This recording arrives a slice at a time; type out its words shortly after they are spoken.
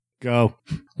Go.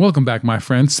 Welcome back, my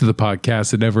friends, to the podcast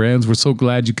that never ends. We're so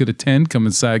glad you could attend. Come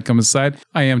inside, come inside.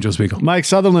 I am Joe Spiegel. Mike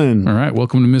Sutherland. All right,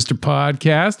 welcome to Mr.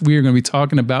 Podcast. We are going to be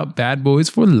talking about Bad Boys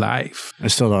for Life. I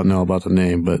still don't know about the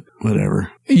name, but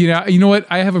whatever. You know what?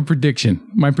 I have a prediction.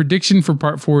 My prediction for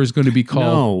part 4 is going to be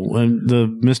called... the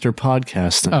Mr.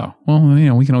 Podcast thing. Oh,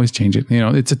 well, we can always change it.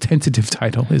 It's a tentative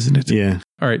title, isn't it? Yeah.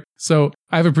 All right. So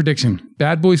I have a prediction.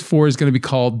 Bad Boys 4 is going to be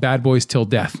called Bad Boys Till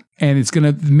Death. And it's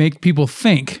going to make people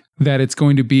think that it's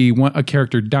going to be a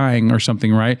character dying or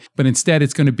something, right? But instead,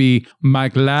 it's going to be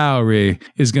Mike Lowrey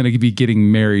is going to be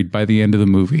getting married by the end of the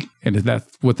movie. And that's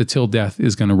what the Till Death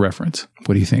is going to reference.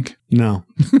 What do you think? No.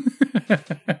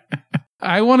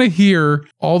 I want to hear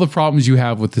all the problems you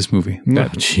have with this movie.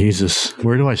 Jesus.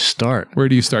 Where do I start? Where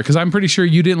do you start? Because I'm pretty sure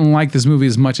you didn't like this movie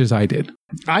as much as I did.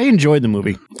 I enjoyed the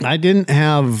movie. I didn't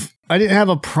have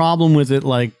a problem with it,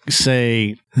 like,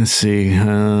 say, let's see,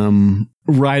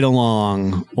 Ride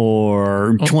Along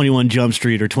or 21 Jump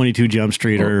Street or 22 Jump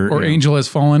Street or Angel Has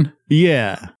Fallen.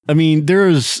 Yeah. I mean, there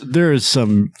is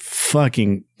some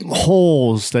fucking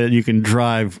holes that you can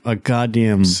drive a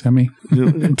goddamn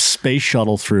space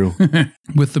shuttle through.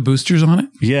 With the boosters on it?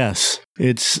 Yes.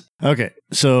 It's okay.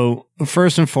 So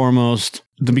first and foremost,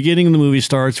 the beginning of the movie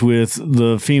starts with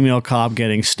the female cop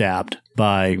getting stabbed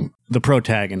by the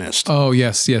protagonist. Oh,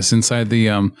 yes. Inside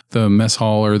the mess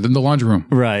hall or the laundry room.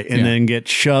 Right. And then get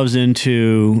shoved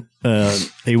into a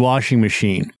washing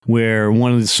machine where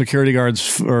one of the security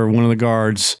guards or one of the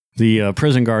guards, the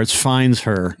prison guards, finds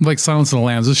her. Like Silence of the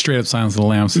Lambs. Just straight up Silence of the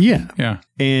Lambs. Yeah. Yeah.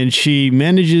 And she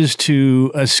manages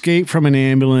to escape from an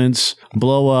ambulance,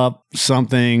 blow up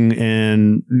something,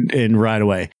 and ride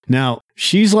away. Now,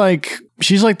 she's like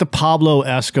the Pablo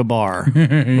Escobar,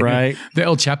 right? The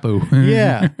El Chapo.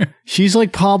 Yeah. She's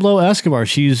like Pablo Escobar.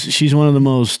 She's one of the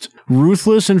most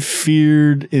ruthless and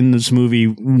feared in this movie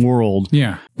world.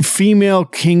 Yeah. Female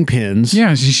kingpins.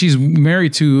 Yeah, she's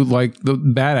married to like the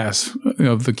badass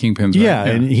of the kingpins. Right? Yeah,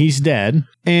 and he's dead.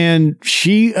 And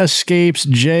she escapes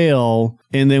jail,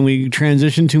 and then we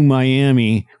transition to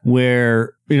Miami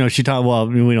where, she talked, well,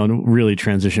 we don't really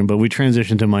transition, but we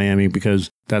transition to Miami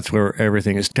because that's where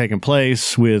everything is taking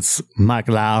place with Mike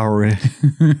Lowrey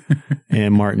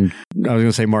and Martin. I was going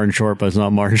to say Martin Short, but it's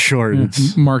not Martin Short. Yeah.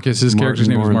 It's Marcus. His character's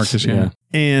name is Marcus. Yeah.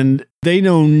 And they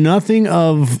know nothing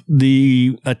of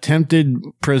the attempted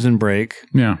prison break.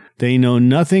 Yeah. They know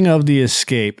nothing of the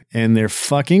escape, and they're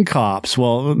fucking cops.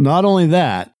 Well, not only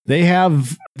that, they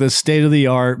have the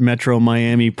state-of-the-art Metro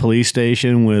Miami police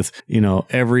station with,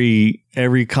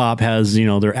 every cop has,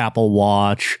 their Apple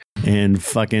Watch and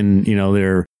fucking,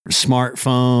 their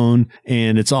smartphone,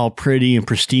 and it's all pretty and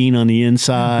pristine on the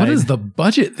inside. What is the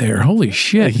budget there? Holy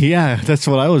shit. Yeah, that's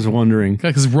what I was wondering.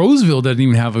 Because Roseville doesn't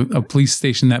even have a police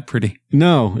station that pretty.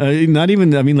 No, not even,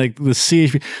 like the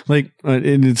CHP,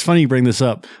 and it's funny you bring this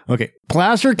up. Okay,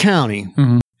 Placer County.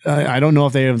 Mm-hmm. I don't know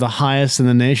if they have the highest in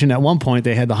the nation. At one point,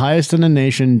 they had the highest in the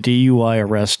nation DUI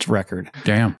arrest record.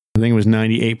 Damn. I think it was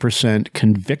 98%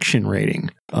 conviction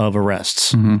rating of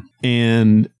arrests. Mm-hmm.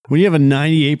 And when you have a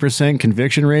 98%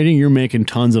 conviction rating, you're making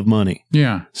tons of money.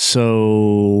 Yeah. So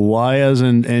why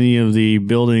hasn't any of the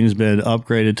buildings been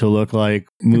upgraded to look like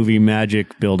movie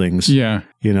magic buildings? Yeah.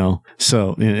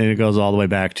 So, and it goes all the way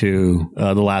back to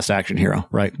The Last Action Hero,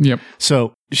 right? Yep.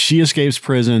 So she escapes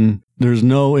prison. There's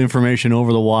no information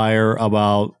over the wire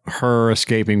about her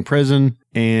escaping prison,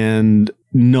 and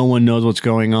no one knows what's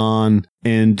going on.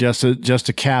 And just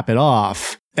to cap it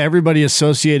off, everybody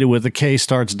associated with the case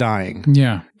starts dying.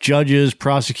 Yeah. Judges,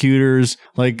 prosecutors,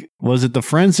 was it the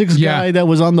forensics guy that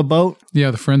was on the boat? Yeah,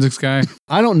 the forensics guy.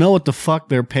 I don't know what the fuck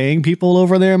they're paying people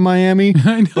over there in Miami.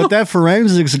 I know. But that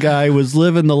forensics guy was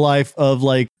living the life of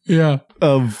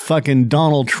of fucking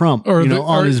Donald Trump,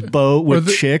 on his boat with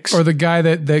chicks. Or the guy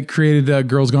that created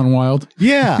Girls Gone Wild.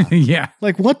 Yeah. Yeah.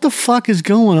 What the fuck is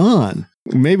going on?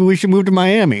 Maybe we should move to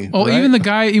Miami. Oh, right? even the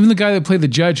guy that played the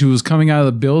judge who was coming out of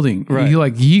the building, right?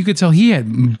 You could tell he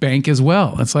had bank as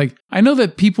well. It's like, I know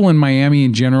that people in Miami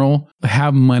in general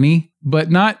have money,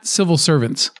 but not civil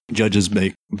servants. Judges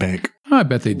make bank. Oh, I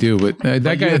bet they do, but that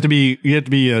guy you have to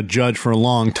be a judge for a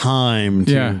long time.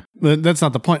 That's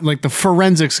not the point. Like the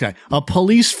forensics guy, a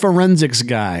police forensics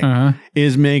guy,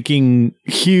 is making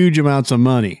huge amounts of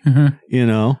money.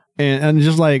 And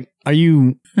just like, are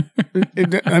you?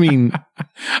 I mean,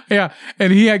 yeah,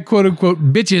 and he had quote unquote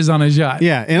bitches on his yacht.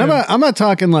 Yeah, and I'm not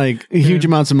talking like huge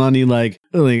amounts of money. Like,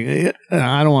 I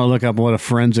don't want to look up what a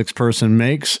forensics person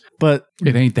makes, but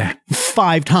it ain't that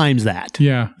 5 times that.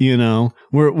 Yeah,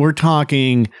 we're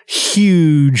talking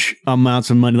huge amounts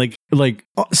of money, like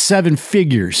 7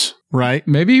 figures. right?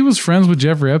 Maybe he was friends with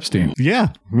Jeffrey Epstein. Yeah.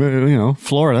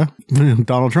 Florida,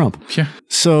 Donald Trump. Yeah.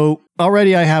 So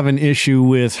already I have an issue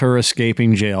with her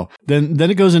escaping jail. Then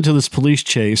it goes into this police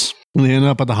chase. They end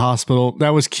up at the hospital.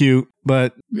 That was cute,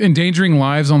 but endangering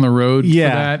lives on the road. For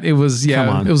that, it was it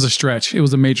was a stretch. It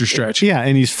was a major stretch. Yeah,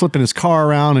 and he's flipping his car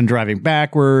around and driving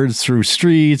backwards through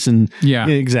streets and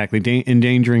exactly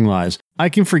endangering lives. I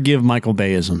can forgive Michael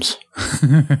Bay-isms.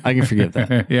 I can forgive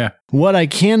that. Yeah. What I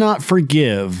cannot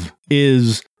forgive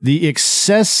is the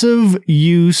excessive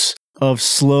use of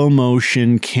slow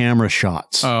motion camera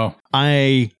shots. Oh.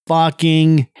 I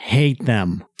fucking hate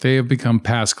them. They have become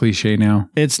past cliche now.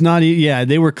 It's not,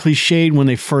 they were cliched when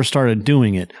they first started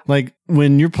doing it. Like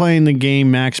when you're playing the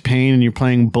game Max Payne and you're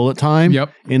playing Bullet Time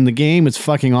in the game, it's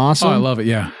fucking awesome. Oh, I love it,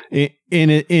 yeah.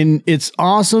 It's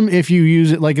awesome if you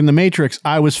use it like in The Matrix.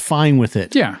 I was fine with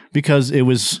it. Yeah. Because it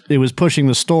was pushing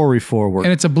the story forward.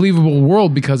 And it's a believable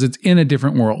world because it's in a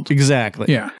different world.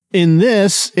 Exactly. Yeah. In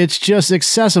this, it's just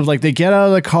excessive. Like they get out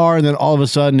of the car and then all of a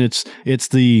sudden it's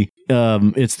the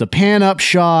pan up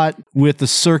shot with the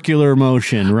circular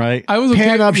motion, right?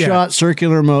 Pan up shot,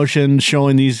 circular motion,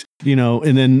 showing these,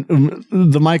 and then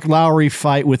the Mike Lowrey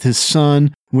fight with his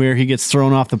son, where he gets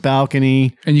thrown off the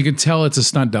balcony, and you can tell it's a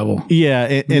stunt double.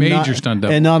 Yeah, major stunt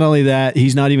double. And not only that,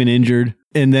 he's not even injured.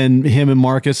 And then him and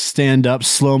Marcus stand up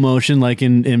slow motion like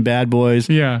in Bad Boys.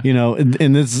 Yeah.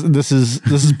 And this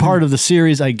is part of the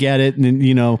series. I get it. And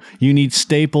you need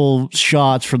staple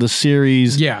shots for the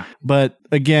series. Yeah. But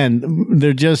again,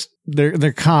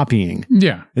 they're copying.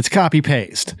 Yeah. It's copy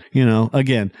paste.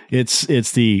 Again,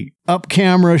 it's the up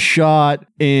camera shot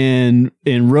and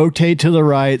rotate to the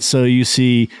right so you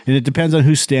see, and it depends on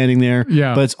who's standing there.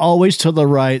 Yeah. But it's always to the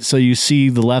right so you see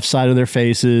the left side of their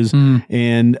faces,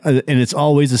 and it's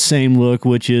always the same look,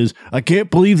 which is, I can't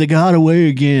believe they got away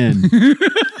again.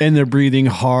 And they're breathing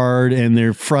hard and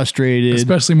they're frustrated,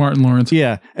 especially Martin Lawrence.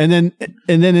 Yeah. And then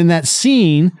in that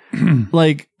scene,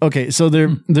 like, okay, so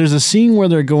there's a scene where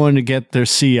they're going to get their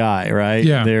CI, right?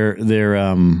 Yeah. Their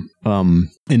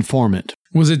informant.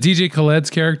 Was it DJ Khaled's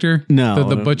character? No.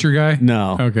 The butcher guy?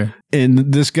 No. Okay.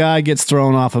 And this guy gets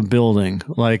thrown off a building.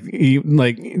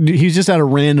 He's just at a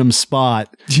random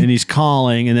spot and he's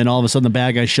calling, and then all of a sudden the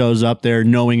bad guy shows up there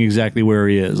knowing exactly where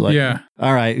he is. Like, yeah.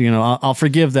 All right, I'll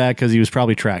forgive that because he was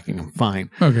probably tracking him. Fine.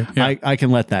 Okay. Yeah. I can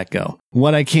let that go.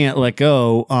 What I can't let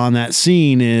go on that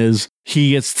scene is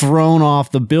he gets thrown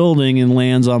off the building and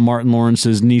lands on Martin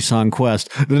Lawrence's Nissan Quest.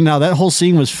 Now, that whole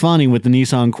scene was funny with the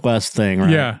Nissan Quest thing,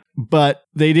 right? Yeah. But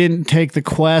they didn't take the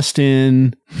Quest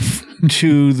in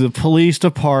to the police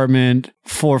department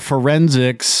for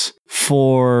forensics,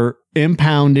 for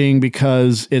impounding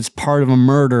because it's part of a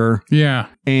murder. Yeah.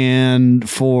 And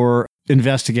for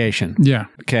investigation. Yeah.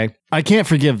 Okay. I can't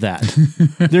forgive that.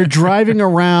 They're driving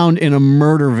around in a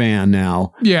murder van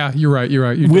now. Yeah, you're right.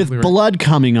 You're with blood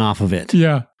coming off of it.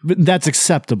 Yeah. But that's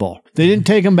acceptable. They didn't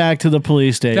take him back to the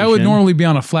police station. That would normally be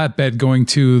on a flatbed going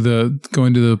to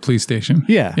the police station.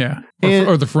 Yeah. Yeah.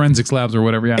 Or the forensics labs or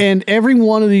whatever. Yeah. And every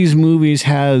one of these movies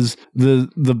has the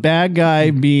bad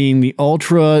guy being the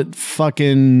ultra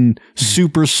fucking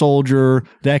super soldier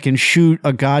that can shoot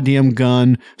a goddamn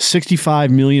gun 65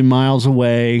 million miles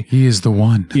away. He is the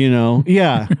one.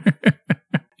 Yeah.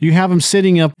 You have him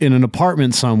sitting up in an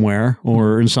apartment somewhere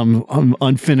or in some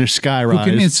unfinished skyrise.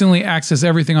 Who can instantly access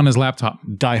everything on his laptop.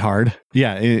 Die Hard.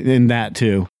 Yeah, in that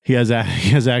too. He has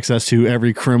access to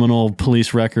every criminal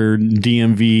police record,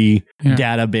 DMV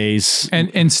database.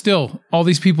 And still, all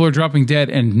these people are dropping dead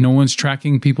and no one's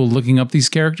tracking people looking up these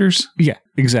characters? Yeah,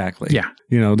 exactly. Yeah.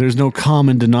 There's no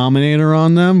common denominator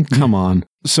on them. Come on.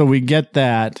 So we get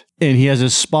that, and he has a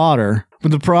spotter. But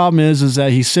the problem is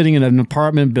that he's sitting in an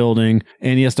apartment building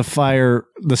and he has to fire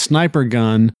the sniper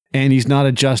gun, and he's not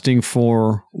adjusting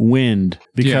for wind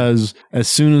because as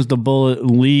soon as the bullet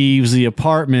leaves the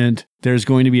apartment, there's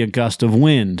going to be a gust of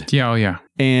wind. Yeah, oh yeah.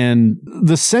 And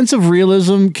the sense of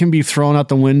realism can be thrown out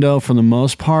the window for the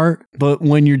most part. But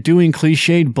when you're doing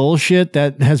cliched bullshit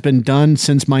that has been done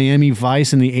since Miami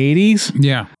Vice in the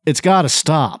 80s, it's got to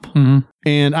stop. Mm-hmm.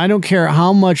 And I don't care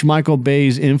how much Michael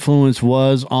Bay's influence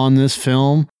was on this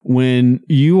film, when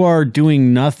you are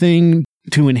doing nothing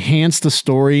to enhance the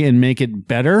story and make it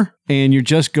better, and you're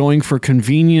just going for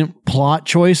convenient plot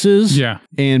choices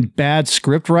and bad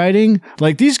script writing.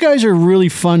 Like, these guys are really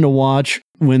fun to watch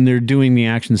when they're doing the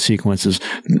action sequences.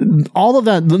 All of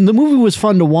that, the movie was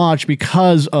fun to watch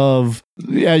because of,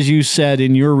 as you said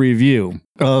in your review,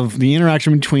 of the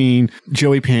interaction between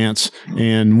Joey Pants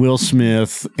and Will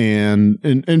Smith and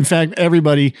in fact,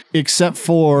 everybody except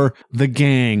for the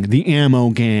gang, the ammo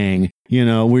gang.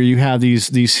 where you have these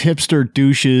hipster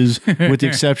douches, with the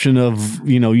exception of,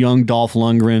 young Dolph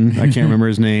Lundgren. I can't remember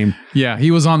his name. Yeah,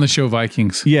 he was on the show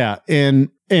Vikings. Yeah, and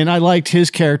I liked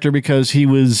his character because he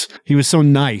was so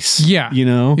nice. Yeah,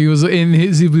 he was in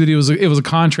his. It was a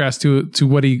contrast to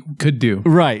what he could do.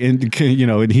 Right, and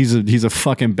and he's a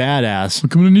fucking badass. I'm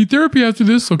coming to need therapy after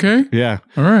this. Okay. Yeah.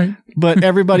 All right. But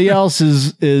everybody else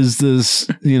is this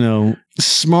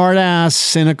smart ass,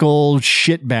 cynical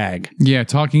shitbag. Yeah,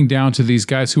 talking down to these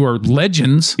guys who are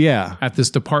legends. Yeah. At this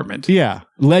department. Yeah,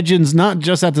 legends, not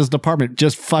just at this department,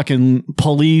 just fucking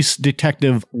police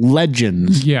detective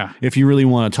legends. Yeah, if you really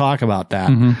want to talk about that.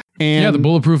 Mm-hmm. And the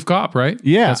bulletproof cop, right?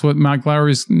 Yeah, that's what Mike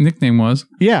Lowry's nickname was.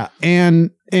 Yeah,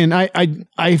 and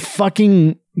I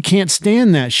fucking can't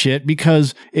stand that shit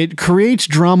because it creates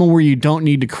drama where you don't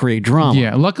need to create drama.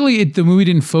 Yeah, luckily the movie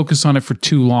didn't focus on it for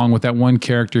too long with that one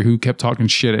character who kept talking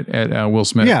shit at Will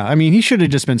Smith. Yeah, I mean, he should have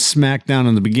just been smacked down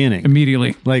in the beginning.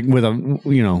 Immediately. Like with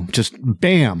a, just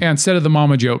bam. Yeah, instead of the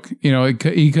mama joke,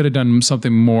 he could have done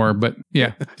something more, but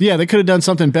yeah. Yeah, they could have done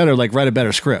something better, like write a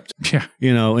better script. Yeah.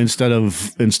 Instead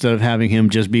of having him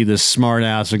just be this smart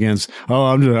ass against,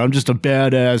 I'm just a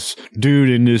badass dude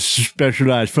in this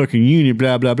specialized fucking unit,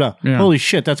 blah, blah, blah. Yeah. Holy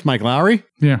shit, that's Mike Lowry?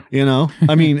 Yeah.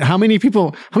 I mean, how many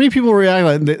people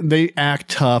react like they act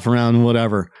tough around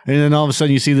whatever. And then all of a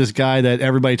sudden you see this guy that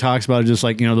everybody talks about, just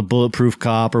like, the bulletproof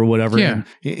cop or whatever. Yeah.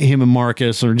 Him and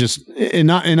Marcus, or just, and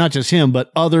not just him, but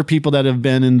other people that have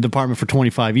been in the department for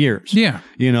 25 years. Yeah.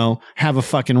 Have a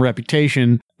fucking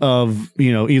reputation of,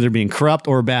 either being corrupt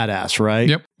or badass, right?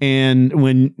 Yep. And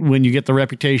when you get the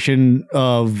reputation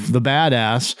of the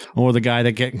badass or the guy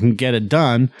that can get it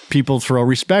done, people throw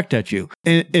respect at you.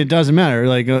 And it doesn't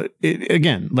matter. Like,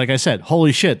 again, like I said,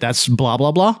 holy shit, that's blah,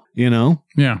 blah, blah,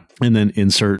 Yeah. And then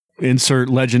insert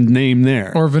legend name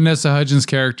there. Or Vanessa Hudgens'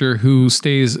 character, who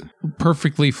stays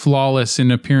perfectly flawless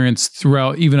in appearance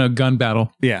throughout even a gun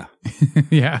battle. Yeah.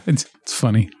 Yeah, it's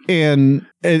funny. And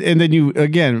then you,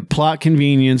 again, plot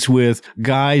convenience with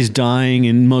guys dying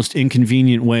in most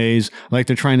inconvenient ways. Like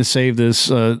they're trying to save this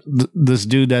this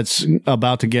dude that's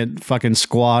about to get fucking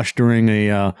squashed during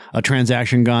a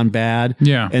transaction gone bad.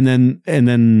 Yeah. And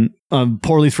then a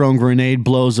poorly thrown grenade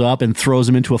blows up and throws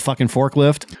him into a fucking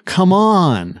forklift. Come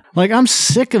on. Like, I'm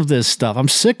sick of this stuff. I'm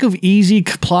sick of easy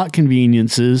plot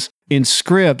conveniences in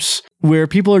scripts where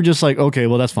people are just like, okay,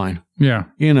 well, that's fine. Yeah.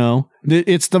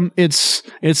 It's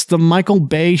the Michael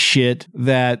Bay shit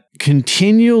that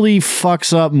continually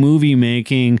fucks up movie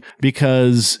making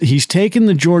because he's taken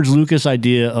the George Lucas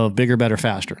idea of bigger, better,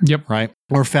 faster. Yep. Right?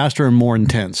 Or faster and more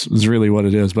intense is really what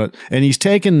it is. And he's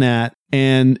taken that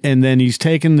and then he's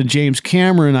taken the James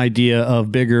Cameron idea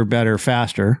of bigger, better,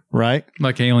 faster, right?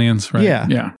 Like Aliens, right? Yeah.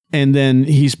 Yeah. And then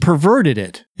he's perverted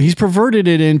it. He's perverted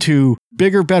it into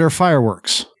bigger, better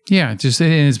fireworks. Yeah,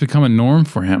 it's become a norm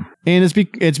for him. And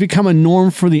it's become a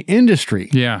norm for the industry.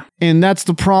 Yeah. And that's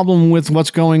the problem with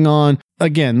what's going on.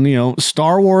 Again,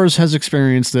 Star Wars has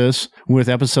experienced this with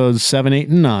episodes 7, 8,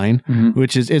 and 9,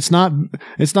 which is it's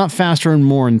not faster and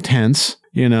more intense.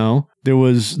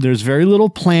 There's very little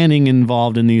planning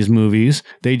involved in these movies.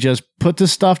 They just put the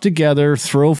stuff together,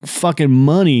 throw fucking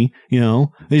money, they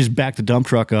just back the dump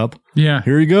truck up. Yeah.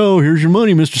 Here you go. Here's your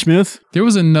money, Mr. Smith. There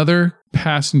was another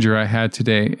passenger I had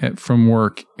today from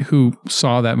work who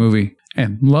saw that movie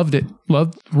and loved it.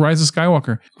 Loved Rise of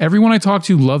Skywalker. Everyone I talked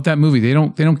to loved that movie. They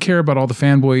don't care about all the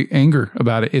fanboy anger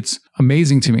about it. It's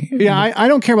amazing to me. Yeah, I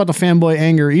don't care about the fanboy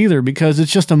anger either because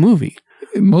it's just a movie.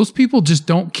 Most people just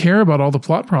don't care about all the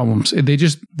plot problems. They're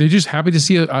just happy to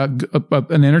see an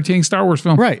entertaining Star Wars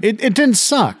film. Right. It didn't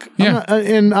suck.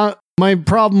 Yeah. My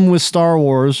problem with Star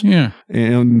Wars, yeah,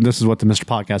 and this is what the Mr.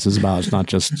 Podcast is about. It's not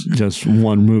just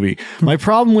one movie. My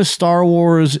problem with Star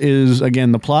Wars is,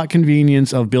 again, the plot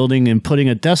convenience of building and putting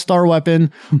a Death Star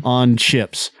weapon on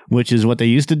ships, which is what they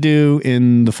used to do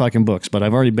in the fucking books. But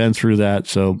I've already been through that,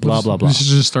 so blah, blah, blah. We should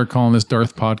just start calling this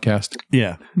Darth Podcast.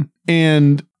 Yeah.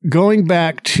 And going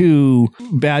back to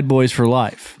Bad Boys for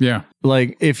Life. Yeah.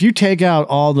 Like, if you take out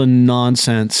all the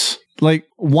nonsense... Like,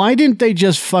 why didn't they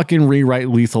just fucking rewrite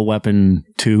Lethal Weapon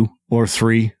 2 or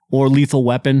 3 or Lethal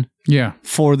Weapon? Yeah.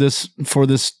 For this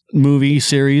movie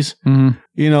series? Mm-hmm.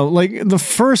 Like the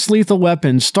first Lethal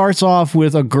Weapon starts off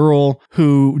with a girl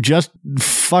who just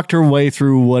fucked her way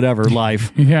through whatever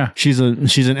life. Yeah. She's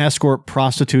an escort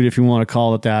prostitute, if you want to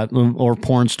call it that, or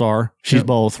porn star. She's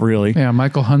both, really. Yeah,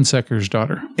 Michael Hunsacker's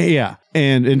daughter. Yeah.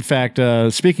 And in fact,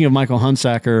 speaking of Michael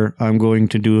Hunsacker, I'm going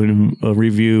to do a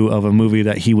review of a movie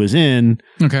that he was in.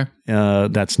 Okay.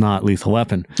 That's not Lethal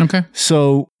Weapon. Okay.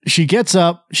 So she gets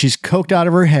up, she's coked out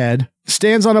of her head,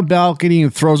 stands on a balcony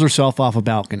and throws herself off a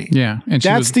balcony. Yeah. And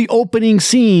that's the opening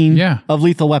scene of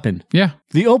Lethal Weapon. Yeah.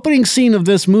 The opening scene of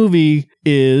this movie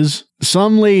is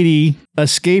some lady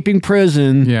escaping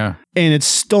prison. Yeah. And it's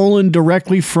stolen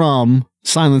directly from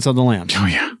Silence of the Lambs. Oh,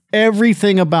 yeah.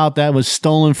 Everything about that was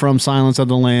stolen from Silence of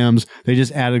the Lambs. They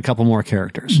just added a couple more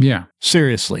characters. Yeah.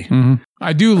 Seriously. Mm-hmm.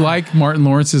 I do like Martin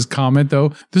Lawrence's comment,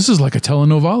 though. This is like a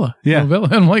telenovela. Yeah.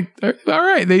 I'm like, all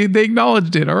right. They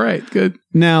acknowledged it. All right. Good.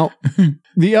 Now,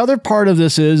 the other part of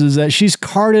this is that she's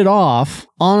carted off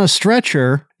on a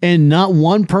stretcher and not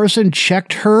one person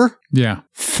checked her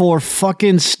for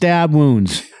fucking stab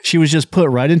wounds. She was just put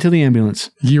right into the ambulance.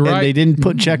 You're right. And they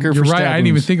didn't check her for stab wounds. I didn't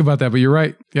even think about that, but you're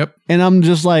right. Yep. And I'm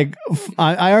just like,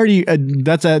 I already,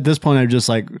 that's at this point, I'm just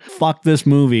like, fuck this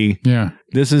movie. Yeah.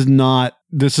 The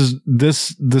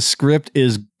script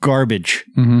is garbage.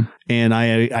 Mm-hmm. And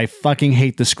I fucking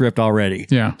hate the script already.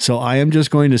 Yeah. So I am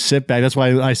just going to sit back. That's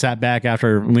why I sat back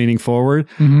after leaning forward.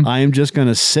 Mm-hmm. I am just going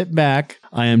to sit back.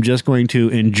 I am just going to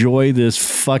enjoy this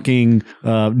fucking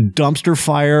dumpster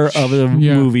fire of a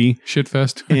movie.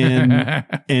 Shitfest.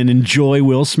 and enjoy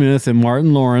Will Smith and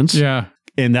Martin Lawrence. Yeah.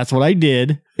 And that's what I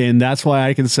did. And that's why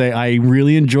I can say I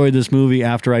really enjoyed this movie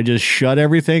after I just shut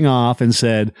everything off and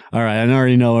said, all right, I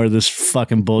already know where this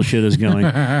fucking bullshit is going.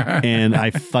 And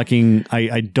I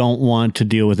don't want to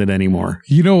deal with it anymore.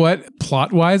 You know what?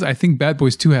 Plot-wise, I think Bad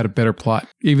Boys 2 had a better plot.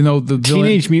 Even though the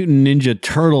Teenage Mutant Ninja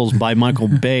Turtles by Michael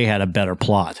Bay had a better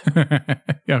plot.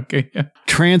 Okay. Yeah.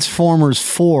 Transformers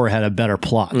 4 had a better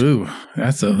plot. Ooh,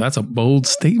 that's a bold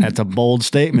statement. That's a bold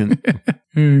statement.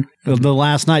 The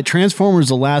Last Night, Transformers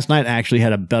The Last Night actually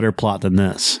had a better plot than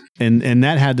this. And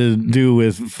that had to do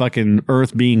with fucking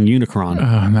Earth being Unicron.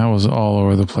 And that was all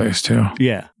over the place too.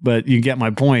 Yeah, but you get my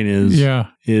point is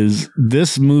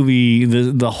this movie,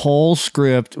 the whole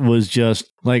script was just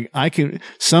like,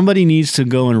 somebody needs to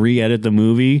go and re-edit the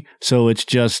movie so it's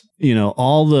just,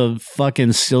 all the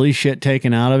fucking silly shit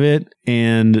taken out of it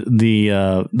and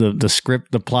the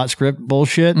script, the plot script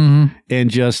bullshit, and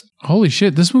just holy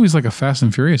shit, this movie's like a Fast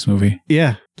and Furious movie.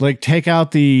 Yeah, like take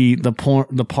out the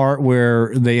part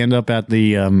where they end up at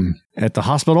the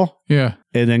hospital. Yeah.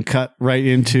 And then cut right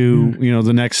into,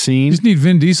 the next scene. You just need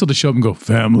Vin Diesel to show up and go,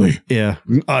 family. Yeah.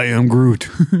 I am Groot.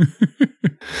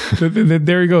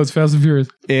 There you go. It's Fast and Furious.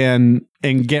 And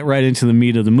get right into the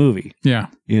meat of the movie. Yeah.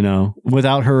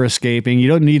 Without her escaping. You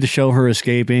don't need to show her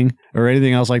escaping or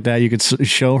anything else like that. You could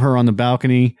show her on the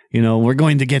balcony. We're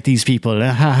going to get these people.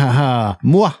 Ha ha ha.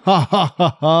 Mwah, ha ha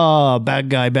ha ha. Bad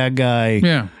guy.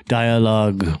 Yeah.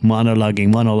 Dialogue.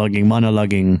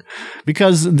 Monologuing.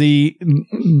 Because the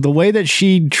way that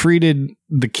she treated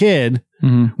the kid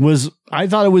was, I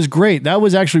thought it was great. That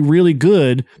was actually really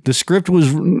good. The script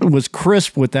was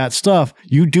crisp with that stuff.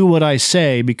 You do what I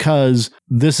say because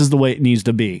this is the way it needs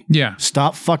to be. Yeah.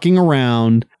 Stop fucking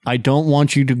around. I don't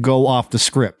want you to go off the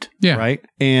script. Yeah. Right.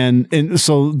 And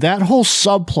so that whole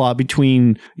subplot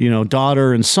between,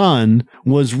 daughter and son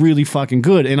was really fucking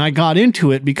good. And I got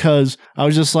into it because I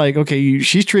was just like, okay,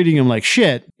 she's treating him like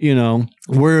shit.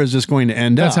 Where is this going to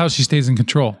end up? That's how she stays in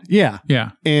control. Yeah.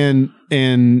 Yeah. And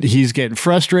he's getting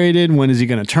frustrated. When is he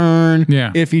going to turn?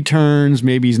 Yeah. If he turns,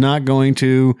 maybe he's not going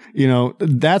to.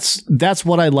 That's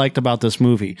what I liked about this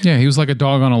movie. Yeah, he was like a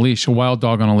dog on a leash, a wild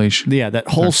dog on a leash. Yeah, that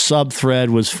whole sub thread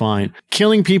was fine.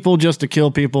 Killing people just to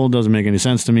kill people doesn't make any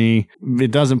sense to me.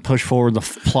 It doesn't push forward the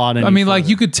plot any further. Like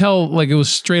you could tell, like it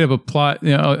was straight up a plot.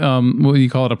 What do you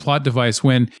call it? A plot device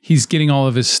when he's getting all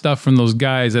of his stuff from those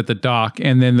guys at the dock,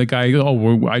 and then the guy,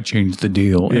 I changed the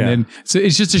deal, and then so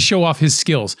it's just to show off his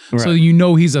skills. Right.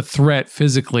 So he's a threat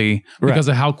physically because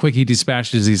of how quick he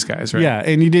dispatches these guys, right? Yeah,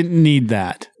 and you didn't need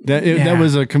that. That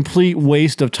was a complete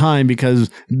waste of time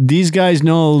because these guys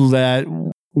know that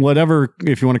whatever,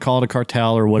 if you want to call it a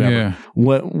cartel or whatever,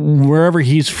 wherever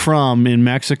he's from in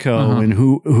Mexico and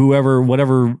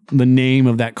whatever the name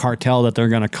of that cartel that they're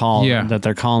going to call that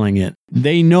they're calling it,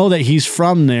 they know that he's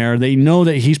from there. They know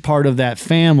that he's part of that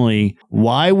family.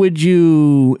 Why would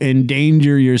you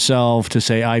endanger yourself to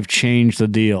say, I've changed the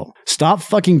deal? Stop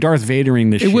fucking Darth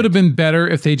Vadering this shit. It would have been better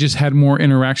if they just had more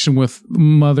interaction with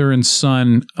mother and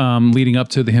son leading up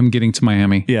to him getting to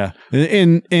Miami. Yeah.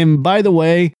 And by the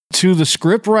way, to the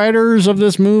script writers of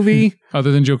this movie...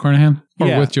 Other than Joe Carnahan?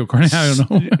 Or with Joe Carnahan? I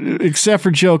don't know. Except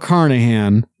for Joe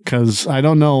Carnahan, because I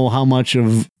don't know how much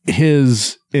of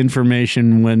his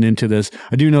information went into this.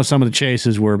 I do know some of the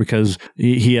chases were because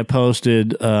he had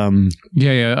posted...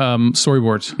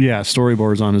 storyboards. Yeah,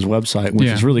 storyboards on his website, which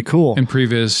is really cool. And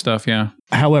previous stuff, yeah.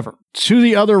 However, to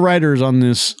the other writers on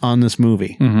this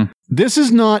movie, this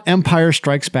is not Empire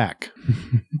Strikes Back.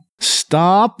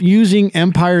 Stop using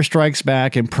Empire Strikes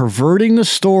Back and perverting the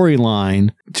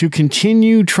storyline to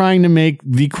continue trying to make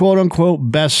the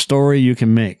quote-unquote best story you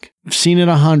can make. I've seen it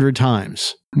 100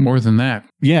 times. More than that.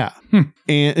 Yeah.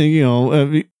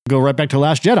 And, go right back to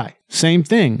Last Jedi. Same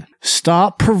thing.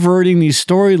 Stop perverting these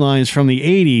storylines from the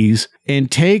 80s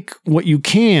and take what you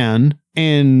can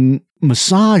and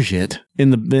massage it.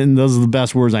 And those are the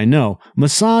best words I know.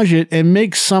 Massage it and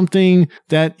make something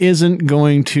that isn't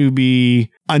going to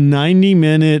be a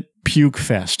 90-minute puke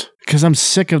fest. Because I'm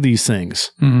sick of these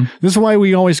things. Mm-hmm. This is why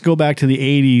we always go back to the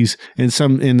 80s and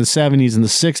some in the 70s and the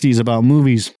 60s about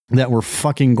movies that were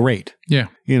fucking great. Yeah.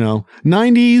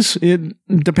 90s,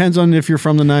 it depends on if you're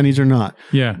from the 90s or not.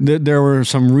 Yeah. There were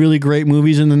some really great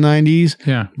movies in the 90s.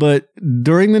 Yeah. But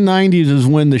during the 90s is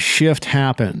when the shift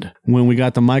happened. When we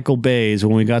got the Michael Bays,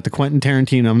 when we got the Quentin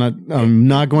Tarantino. I'm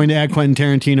not going to add Quentin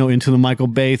Tarantino into the Michael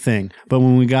Bay thing. But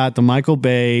when we got the Michael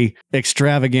Bay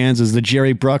extravaganzas, the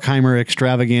Jerry Bruckheimer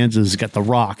extravaganzas, got The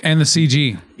Rock. And the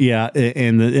CG. Yeah,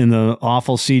 and the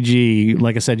awful CG.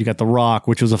 Like I said, you got The Rock,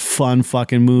 which was a fun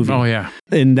fucking movie. Oh, yeah.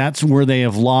 And that's where they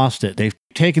have lost it. They've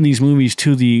taken these movies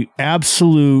to the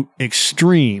absolute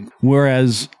extreme.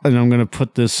 Whereas, and I'm going to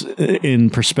put this in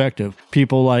perspective,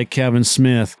 people like Kevin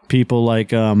Smith, people like,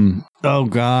 Dazed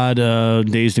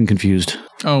and Confused.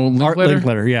 Oh, Art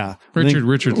Linkletter, yeah.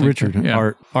 Richard.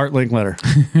 Yeah. Art Linkletter.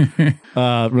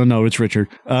 No, it's Richard.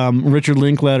 Richard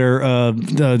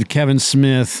Linkletter, Kevin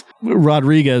Smith,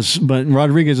 Rodriguez, but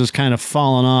Rodriguez has kind of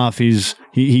fallen off.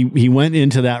 He went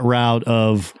into that route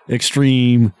of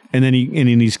extreme, and then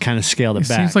he's kind of scaled it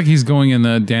back. Seems like he's going in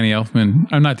the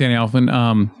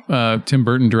Tim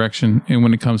Burton direction, and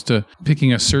when it comes to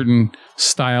picking a certain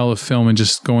style of film and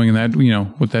just going in that,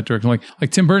 with that direction.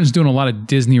 Like Tim Burton's doing a lot of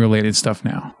Disney related stuff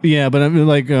now. Yeah, but I mean,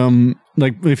 like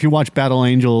if you watch Battle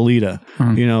Angel Alita,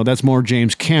 that's more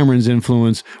James Cameron's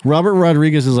influence. Robert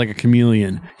Rodriguez is like a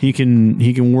chameleon. He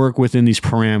can work within these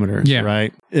parameters,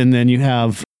 right? And then you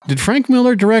have, did Frank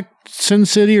Miller direct Sin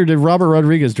City or did Robert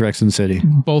Rodriguez direct Sin City?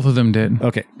 Both of them did.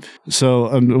 Okay.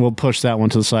 So we'll push that one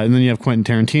to the side. And then you have Quentin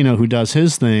Tarantino who does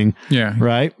his thing. Yeah.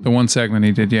 Right? The one segment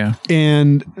he did, yeah.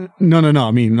 And no.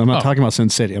 I mean, I'm not talking about Sin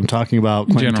City. I'm talking about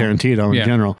Quentin Tarantino in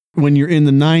general. When you're in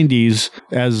the 90s,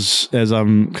 as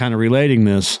I'm kind of relating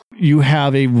this, you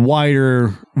have a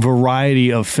wider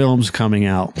variety of films coming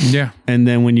out. Yeah. And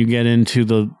then when you get into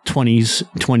the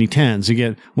 2010s, you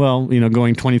get,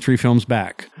 going 23 films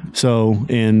back. So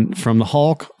from the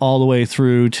Hulk all the way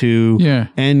through to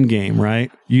Endgame, right?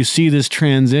 You see this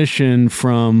transition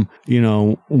from,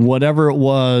 whatever it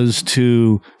was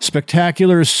to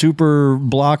spectacular super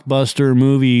blockbuster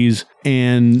movies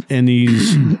and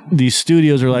these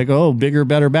studios are like, oh, bigger,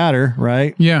 better, badder,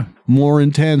 right? Yeah. More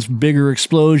intense, bigger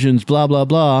explosions, blah, blah,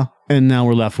 blah. And now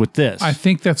we're left with this. I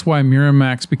think that's why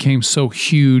Miramax became so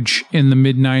huge in the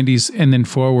mid 90s and then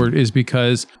forward, is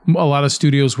because a lot of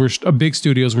big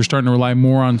studios were starting to rely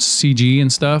more on CG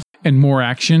and stuff and more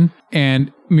action.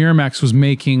 And Miramax was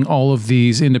making all of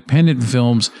these independent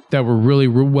films that were really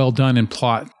well done in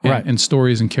plot and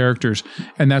stories and characters.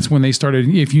 And that's when they started.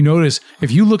 If you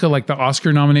look at like the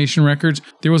Oscar nomination records,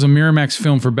 there was a Miramax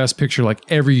film for Best Picture like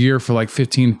every year for like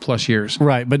 15 plus years.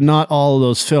 Right. But not all of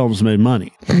those films made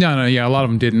money. No. Yeah. A lot of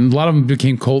them didn't. A lot of them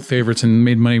became cult favorites and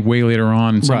made money way later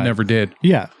on. And some never did.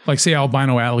 Yeah. Like say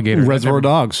Albino Alligator. Reservoir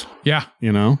Dogs. Yeah.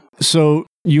 So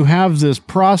you have this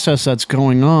process that's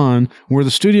going on where the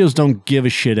studios don't give a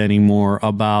shit anymore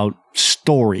about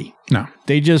story. No.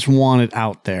 They just want it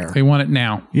out there. They want it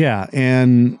now. Yeah.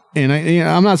 And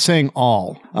I'm not saying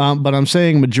all, but I'm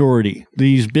saying majority.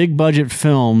 These big budget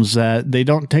films that they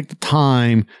don't take the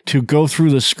time to go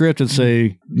through the script and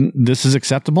say, this is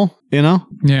acceptable,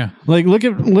 Yeah. Like look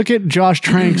at Josh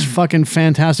Trank's fucking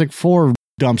Fantastic Four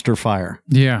dumpster fire.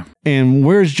 Yeah. And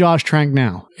where's Josh Trank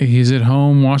now? He's at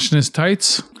home washing his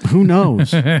tights. Who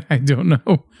knows? I don't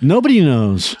know. Nobody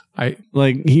knows. He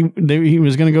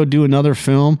was going to go do another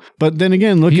film, but then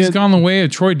again, he's gone the way of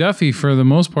Troy Duffy for the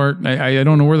most part. I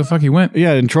don't know where the fuck he went.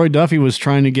 Yeah, and Troy Duffy was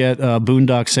trying to get a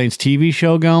Boondock Saints TV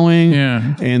show going.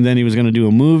 Yeah, and then he was going to do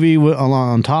a movie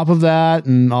on top of that,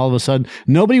 and all of a sudden,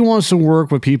 nobody wants to work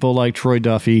with people like Troy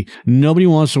Duffy. Nobody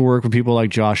wants to work with people like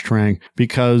Josh Trank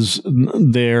because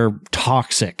they're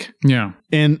toxic. Yeah.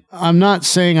 And I'm not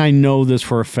saying I know this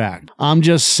for a fact. I'm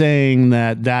just saying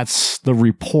that that's the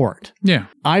report. Yeah.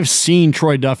 I've seen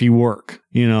Troy Duffy work,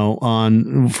 they had a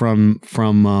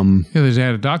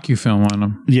docufilm on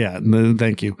him. Yeah.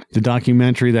 Thank you. The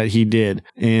documentary that he did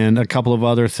and a couple of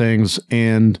other things.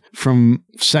 And from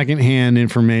secondhand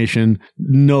information,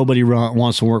 nobody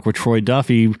wants to work with Troy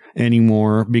Duffy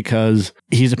anymore because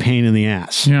he's a pain in the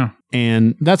ass. Yeah.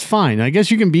 And that's fine. I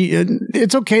guess you can be,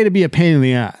 it's okay to be a pain in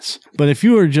the ass. But if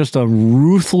you are just a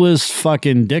ruthless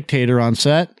fucking dictator on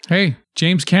set. Hey,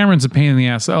 James Cameron's a pain in the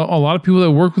ass. A lot of people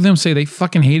that work with him say they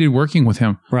fucking hated working with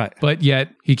him. Right. But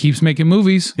yet he keeps making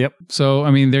movies. Yep. So,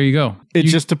 I mean, there you go. It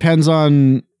just depends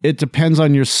on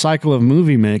your cycle of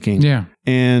movie making. Yeah.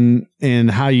 And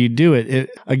how you do it.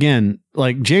 Again,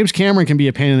 like James Cameron can be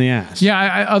a pain in the ass. Yeah,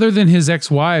 I other than his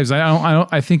ex-wives,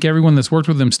 I think everyone that's worked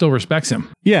with him still respects him.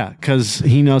 Yeah, because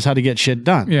he knows how to get shit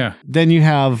done. Yeah. Then you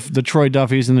have the Troy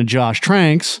Duffys and the Josh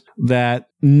Tranks that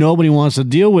nobody wants to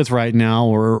deal with right now,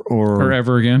 or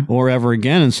ever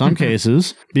again, in some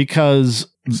cases, because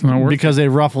they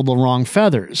ruffled the wrong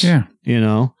feathers. Yeah.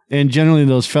 And generally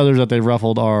those feathers that they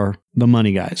ruffled are the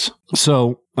money guys.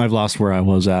 So I've lost where I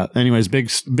was at. Anyways,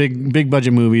 big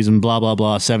budget movies and blah, blah,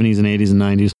 blah, 70s and 80s and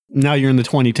 90s. Now you're in the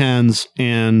 2010s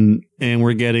and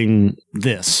we're getting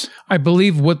this. I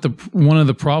believe one of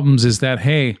the problems is that,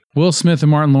 hey, Will Smith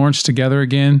and Martin Lawrence together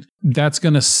again, that's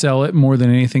going to sell it more than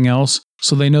anything else.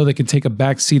 So they know they can take a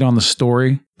back seat on the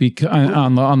story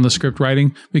on the script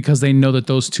writing because they know that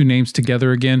those two names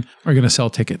together again are going to sell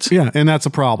tickets. Yeah, and that's a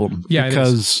problem. Yeah,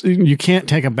 because you can't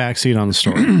take a back seat on the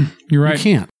story. You're right. You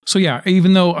can't. So yeah,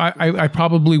 even though I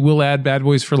probably will add Bad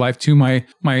Boys for Life to my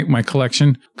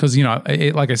collection because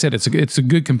like I said, it's a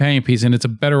good companion piece and it's a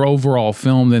better overall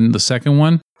film than the second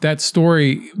one. That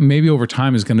story maybe over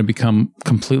time is going to become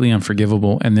completely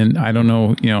unforgivable, and then I don't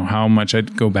know how much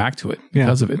I'd go back to it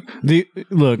because of it.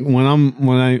 Look,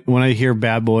 when I hear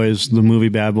Bad Boys, the movie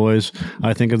Bad Boys,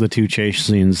 I think of the two chase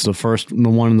scenes. The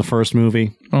one in the first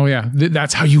movie. Oh yeah,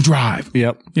 that's how you drive.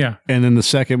 Yep. Yeah. And then the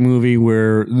second movie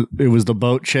where it was the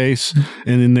boat chase,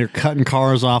 and then they're cutting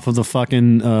cars off of the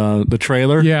fucking the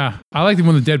trailer. Yeah, I liked it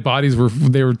when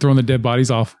they were throwing the dead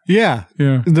bodies off. Yeah.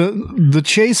 Yeah. The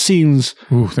chase scenes.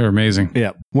 Ooh, they're amazing.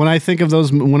 Yeah. When I think of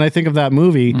that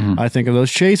movie, I think of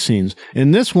those chase scenes.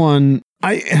 In this one,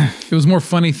 it was more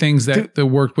funny things that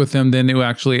worked with them than it was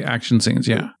actually action scenes.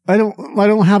 Yeah. I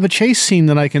don't have a chase scene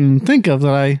that I can think of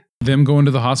them going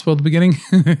to the hospital at the beginning.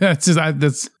 That's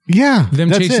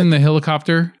them chasing the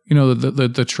helicopter,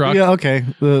 the truck. Yeah, okay.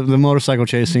 The motorcycle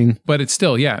chasing. But it's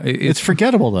still, it's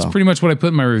forgettable though. It's pretty much what I put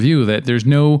in my review, that there's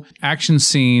no action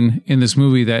scene in this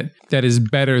movie that is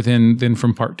better than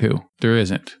from part 2. There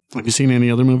isn't. Have you seen any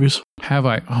other movies? Have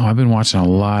I? Oh, I've been watching a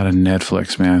lot of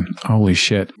Netflix, man. Holy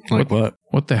shit. Like what?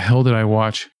 What the hell did I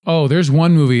watch? Oh, there's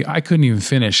one movie I couldn't even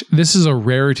finish. This is a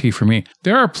rarity for me.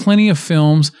 There are plenty of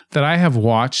films that I have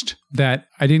watched that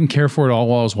I didn't care for at all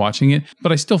while I was watching it,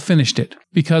 but I still finished it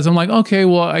because I'm like, okay,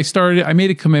 well, I made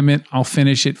a commitment. I'll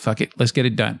finish it. Fuck it. Let's get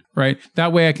it done. Right.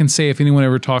 That way I can say if anyone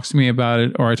ever talks to me about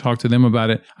it or I talk to them about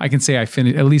it, I can say I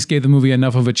finished, at least gave the movie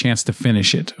enough of a chance to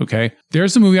finish it. Okay.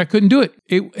 There's a movie I couldn't do it.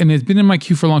 And it's been in my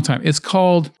queue for a long time. It's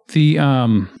called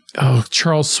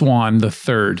Charles Swan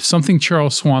III. Something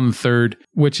Charles Swan III,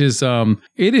 which is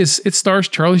it stars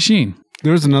Charlie Sheen.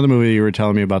 There was another movie you were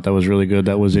telling me about that was really good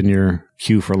that was in your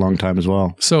queue for a long time as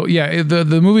well. So yeah,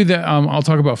 the movie that I'll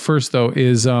talk about first though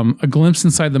is A Glimpse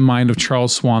Inside the Mind of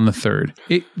Charles Swan III.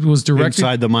 It was directed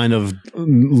inside the mind of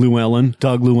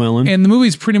Doug Llewellyn. And the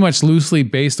movie's pretty much loosely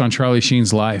based on Charlie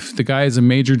Sheen's life. The guy is a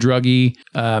major druggie.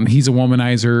 He's a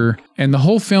womanizer. And the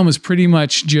whole film is pretty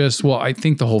much just, well, I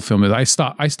think the whole film is, I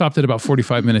stopped at about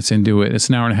 45 minutes into it. It's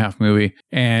an 1.5 hour movie.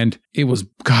 And it was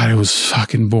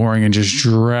fucking boring and just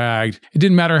dragged. It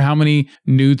didn't matter how many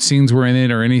nude scenes were in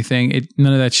it or anything.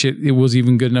 None of that shit, it was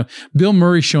even good enough. Bill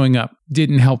Murray showing up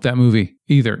didn't help that movie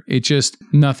either. It just,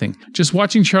 nothing. Just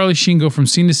watching Charlie Sheen go from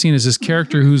scene to scene as this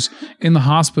character who's in the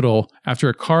hospital after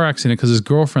a car accident because his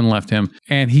girlfriend left him.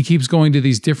 And he keeps going to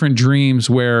these different dreams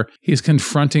where he's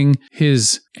confronting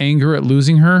his anger at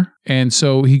losing her. And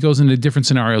so he goes into different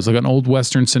scenarios, like an old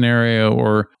Western scenario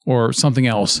or something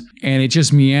else. And it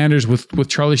just meanders with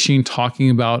Charlie Sheen talking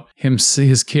about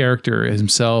his character,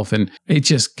 himself. And it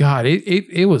just, God,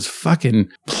 it was fucking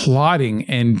plotting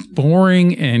and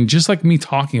boring and just like me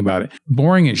talking about it.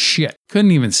 Boring as shit.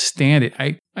 Couldn't even stand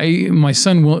it. My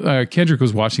son Kendrick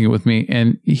was watching it with me,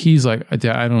 and he's like,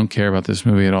 "I don't care about this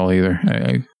movie at all either."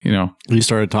 He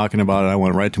started talking about it. I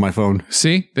went right to my phone.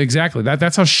 See, exactly.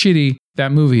 That's how shitty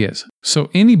that movie is. So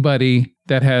anybody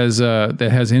that has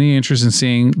any interest in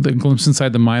seeing The Glimpse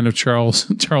Inside the Mind of Charles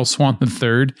Swan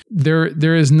III,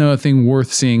 there is nothing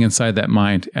worth seeing inside that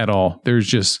mind at all. There's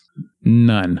just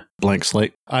none. Blank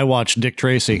slate. I watched Dick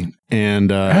Tracy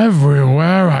and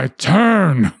Everywhere I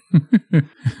Turn.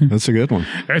 That's a good one.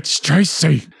 It's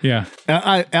Tracy. Yeah.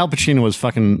 Al Pacino was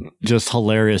fucking just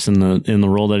hilarious in the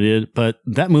role that he did, but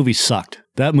that movie sucked.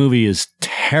 That movie is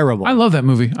terrible. I love that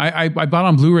movie. I bought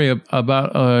on Blu-ray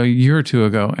about a year or two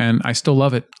ago, and I still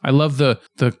love it. I love the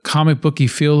comic booky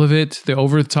feel of it, the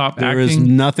over-the-top acting. There is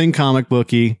nothing comic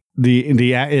booky.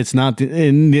 It's not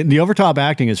the over-top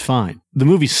acting is fine. The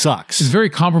movie sucks. It's very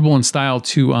comparable in style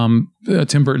to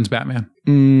Tim Burton's Batman.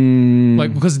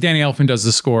 Like, because Danny Elfman does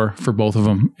the score for both of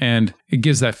them, and it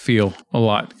gives that feel a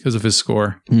lot because of his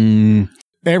score.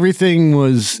 Everything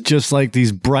was just like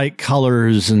these bright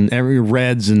colors and every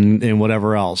reds and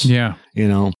whatever else. Yeah. You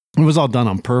know, it was all done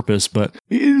on purpose, but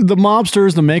the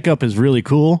mobsters, the makeup is really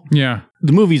cool. Yeah.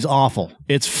 The movie's awful.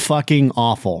 It's fucking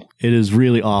awful. It is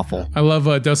really awful. I love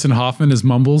Dustin Hoffman as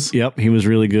Mumbles. Yep, he was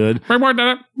really good. Big boy did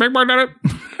it. Big boy did it.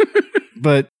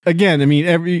 But again, I mean,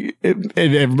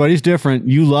 everybody's different.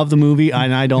 You love the movie,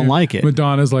 and I don't like it.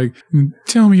 Madonna's like,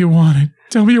 tell me you want it.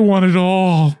 Tell me you want it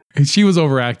all. And she was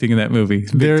overacting in that movie.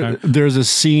 There's a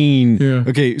scene. Yeah.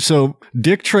 Okay, so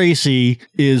Dick Tracy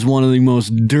is one of the most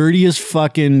dirtiest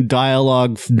fucking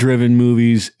dialogue-driven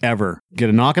movies ever. Get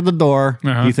a knock at the door.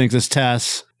 He thinks it's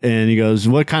Tess. And he goes,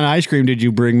 what kind of ice cream did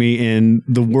you bring me? And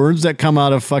the words that come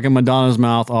out of fucking Madonna's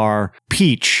mouth are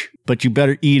peach, but you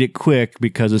better eat it quick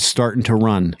because it's starting to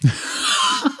run.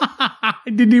 I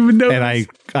didn't even know. And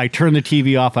I turned the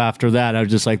TV off after that. I was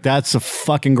just like, that's a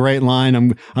fucking great line.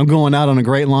 I'm going out on a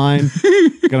great line.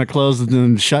 Gonna close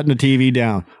and shutting the TV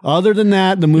down. Other than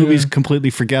that, the movie's completely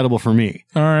forgettable for me.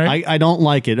 All right. I don't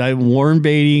like it. Warren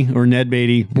Beatty or Ned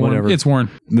Beatty, whatever. It's Warren.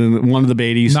 One of the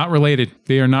Beattys. Not related.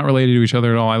 They are not related to each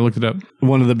other at all. I looked it up.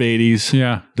 One of the Beattys.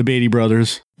 Yeah. The Beatty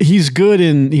brothers. He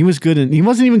wasn't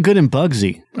even good in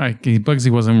Bugsy.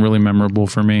 Bugsy wasn't really memorable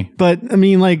for me. But I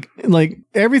mean, like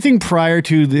everything prior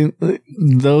to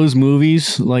those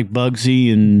movies, like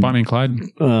Bugsy and Bonnie and Clyde.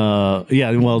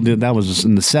 Yeah, well, that was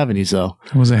in the 70s though.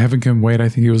 Was it Heaven Can Wait? I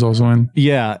think he was also in.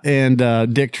 Yeah, and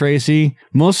Dick Tracy.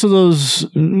 Most of those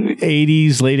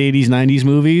 80s, late 80s, 90s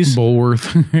movies.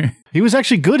 Bulworth. He was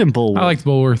actually good in Bulworth. I liked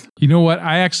Bulworth. You know what?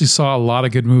 I actually saw a lot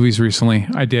of good movies recently.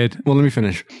 I did. Well, let me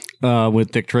finish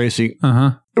with Dick Tracy.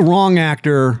 Wrong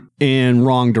actor and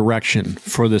wrong direction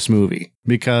for this movie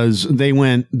because they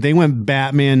went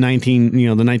Batman the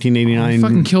 1989.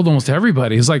 Fucking killed almost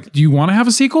everybody. It's like, do you want to have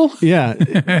a sequel? Yeah.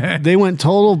 They went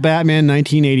total Batman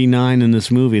 1989 in this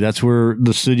movie. That's where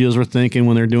the studios were thinking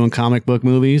when they're doing comic book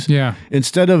movies. Yeah.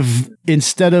 Instead of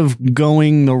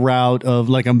going the route of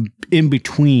like a in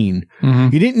between,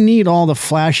 you didn't need all the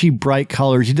flashy bright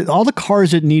colors. All the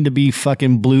cars didn't need to be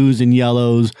fucking blues and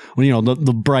yellows.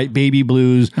 The bright baby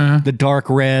blues, the dark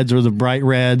reds or the bright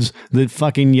reds, the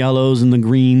fucking yellows and the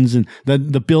greens, and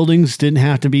the buildings didn't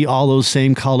have to be all those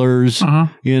same colors.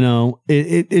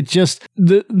 It just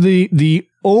the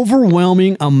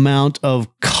overwhelming amount of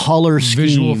color scheme.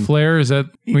 Visual flair, is that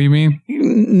what you mean?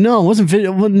 No, it wasn't.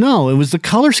 No, it was the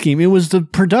color scheme. It was the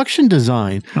production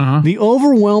design. The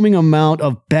overwhelming amount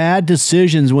of bad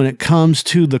decisions when it comes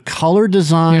to the color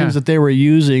designs that they were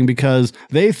using because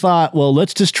they thought, well,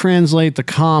 let's just translate the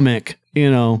comic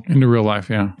into real life,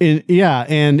 yeah.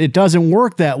 And it doesn't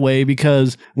work that way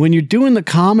because when you're doing the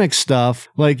comic stuff,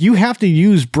 like you have to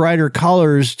use brighter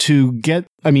colors to get,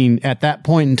 at that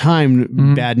point in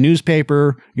time, bad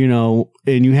newspaper,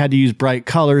 and you had to use bright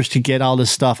colors to get all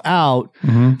this stuff out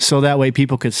so that way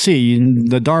people could see.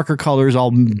 The darker colors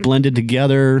all blended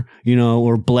together,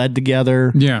 or bled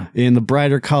together. Yeah. And the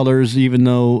brighter colors, even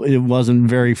though it wasn't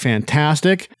very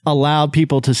fantastic, allowed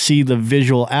people to see the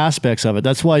visual aspects of it.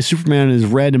 That's why Superman is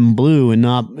red and blue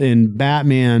and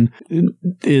Batman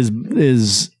is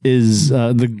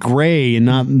the gray and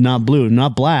not blue,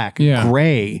 not black,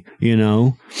 gray,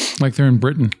 like they're in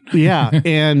Britain. Yeah.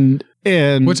 And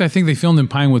which I think they filmed in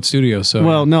Pinewood Studios. So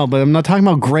well, no, but I'm not talking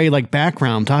about gray like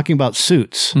background. I'm talking about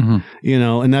suits. And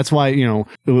that's why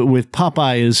with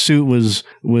Popeye, his suit was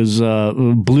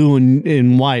blue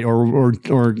and white,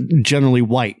 or generally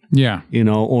white. Yeah,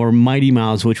 or Mighty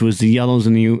Mouse, which was the yellows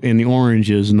and the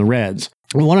oranges and the reds.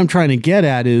 What I'm trying to get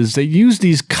at is they used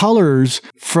these colors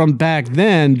from back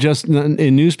then just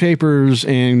in newspapers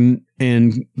and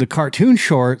the cartoon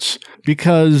shorts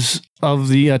because of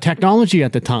the technology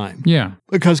at the time. Yeah.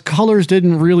 Because colors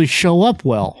didn't really show up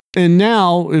well. And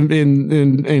now,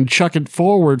 and chuck it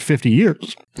forward 50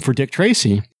 years for Dick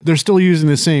Tracy, they're still using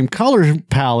the same color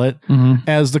palette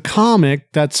as the comic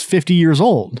that's 50 years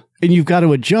old. And you've got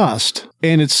to adjust.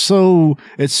 And it's so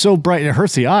bright. It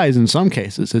hurts the eyes in some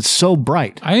cases. It's so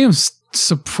bright. I am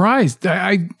surprised.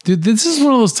 This is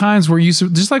one of those times where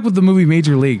just like with the movie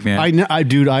Major League, man.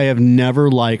 I have never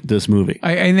liked this movie.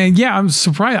 I'm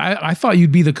surprised. I thought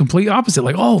you'd be the complete opposite.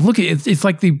 Like, oh, look, it's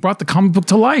like they brought the comic book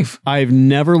to life. I've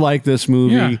never liked this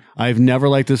movie. Yeah. I've never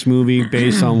liked this movie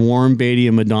based on Warren Beatty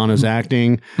and Madonna's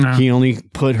acting. No. He only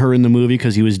put her in the movie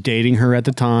because he was dating her at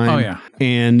the time. Oh, yeah.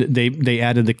 And they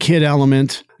added the kid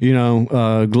element. You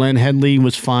know, Glenn Headley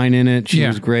was fine in it. She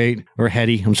was great. Or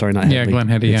Hetty. I'm sorry, not Headley. Yeah, Glenn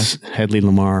Headley, it's Headley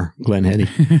Lamar, Glenn Headey.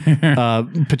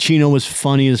 Pacino was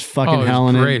funny as fucking hell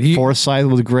in it. Forsythe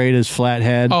was great as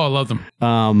Flathead. Oh, I love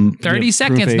them. 30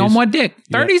 seconds, no more dick.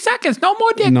 30 seconds, no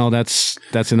more dick. No, that's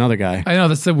another guy. I know,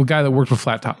 that's the guy that worked with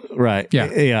Flat Top. Right.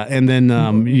 Yeah. Yeah. And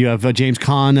then you have James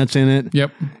Caan that's in it.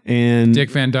 Yep. And Dick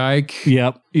Van Dyke.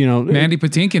 Yep. You know, Mandy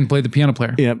Patinkin played the piano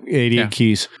player. Yep, 88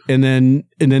 keys. And then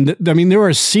I mean, there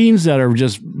are scenes that are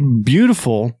just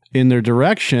beautiful in their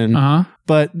direction,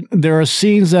 but there are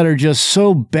scenes that are just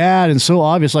so bad and so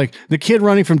obvious. Like the kid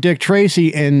running from Dick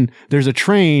Tracy, and there's a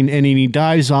train, and he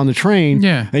dies on the train.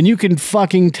 Yeah, and you can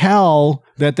fucking tell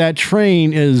that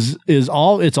train is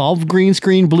all green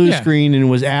screen, blue screen, and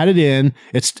was added in.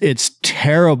 It's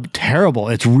terrible.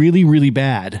 It's really, really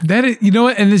bad. That is, you know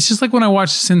what? And it's just like when I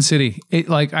watched Sin City. It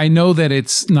like I know that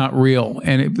it's not real,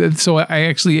 and so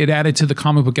it added to the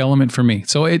comic book element for me.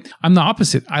 So I'm the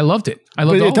opposite. I loved it.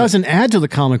 But it doesn't add to the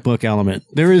comic book element.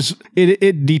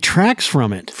 It detracts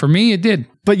from it. For me, it did.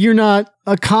 But you're not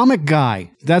a comic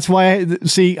guy. That's why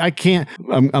I can't.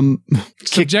 I'm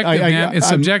subjective, man. It's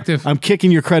subjective. I'm kicking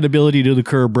your credibility to the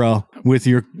curb, bro, with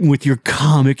your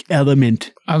comic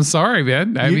element. I'm sorry,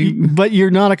 man. But you're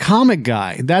not a comic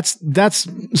guy. That's not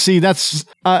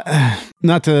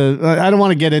to. I don't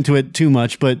want to get into it too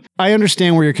much, but I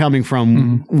understand where you're coming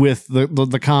from with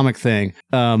the comic thing.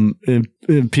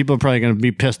 People are probably going to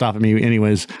be pissed off at me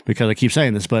anyways because I keep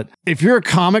saying this. But if you're a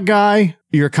comic guy,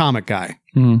 you're a comic guy.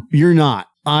 You're not.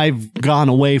 I've gone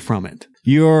away from it.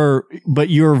 But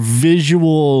your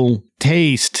visual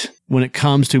taste when it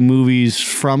comes to movies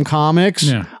from comics,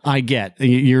 I get.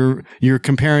 You're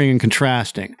comparing and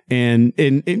contrasting. And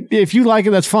if you like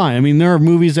it, that's fine. I mean, there are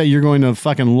movies that you're going to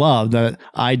fucking love that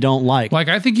I don't like. Like,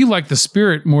 I think you like The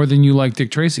Spirit more than you like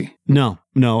Dick Tracy.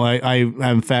 No, I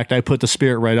in fact, I put The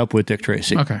Spirit right up with Dick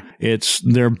Tracy. Okay.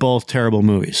 They're both terrible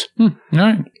movies. All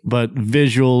right. But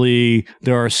visually,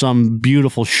 there are some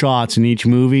beautiful shots in each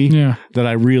movie that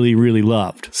I really, really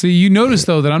loved. See, you notice,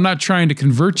 though, that I'm not trying to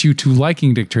convert you to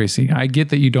liking Dick Tracy. I get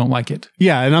that you don't like it.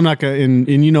 Yeah, and I'm not going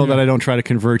to, and you know that I don't try to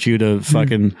convert you to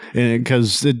fucking,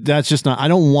 because that's just not, I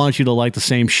don't want you to like the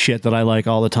same shit that I like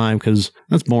all the time, because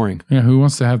that's boring. Yeah, who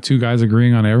wants to have two guys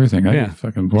agreeing on everything? That's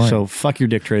fucking boring. So fuck your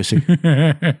Dick Tracy.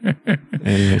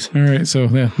 Anyways. All right, so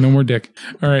no more Dick.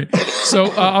 All right, so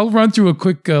I'll run through a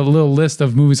quick little list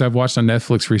of movies I've watched on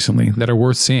Netflix recently that are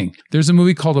worth seeing. There's a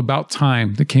movie called About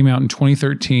Time that came out in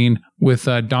 2013 with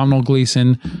Domhnall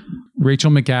Gleeson,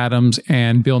 Rachel McAdams,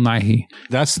 and Bill Nighy.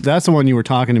 That's the one you were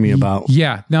talking to me about.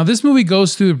 Yeah. Now, this movie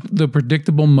goes through the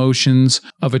predictable motions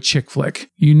of a chick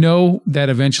flick. You know that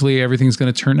eventually everything's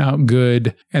going to turn out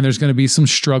good, and there's going to be some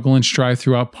struggle and strife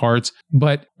throughout parts.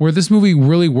 But where this movie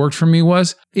really worked for me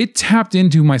was it tapped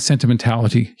into my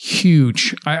sentimentality.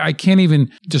 Huge. I can't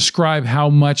even describe how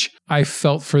much I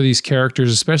felt for these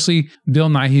characters, especially Bill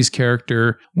Nighy's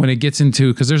character when it gets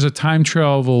into, because there's a time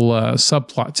travel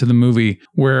subplot to the movie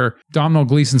where Domhnall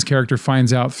Gleeson's character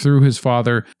finds out through his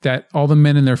father that all the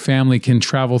men in their family can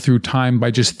travel through time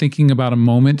by just thinking about a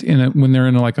moment when they're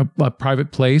in a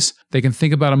private place. They can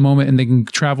think about a moment and they can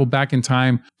travel back in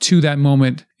time to that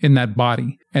moment in that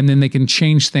body. And then they can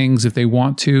change things if they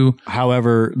want to.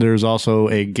 However, there's also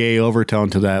a gay overtone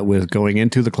to that with going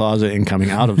into the closet and coming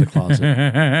out of the closet.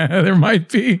 There might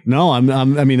be. No, I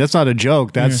mean, that's not a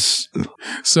joke. That's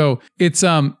so it's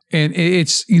and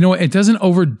it's, you know, it doesn't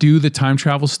overdo the time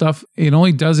travel stuff. It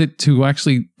only does it to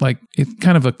actually, like, it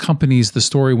kind of accompanies the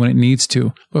story when it needs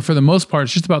to. But for the most part,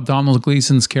 it's just about Domhnall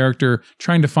Gleeson's character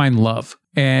trying to find love.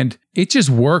 And it just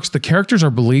works. The characters are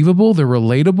believable. They're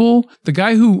relatable. The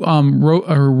guy who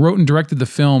wrote and directed the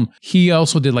film, he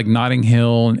also did like Notting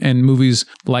Hill and movies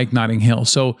like Notting Hill.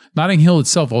 So Notting Hill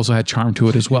itself also had charm to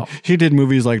it as well. He did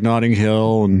movies like Notting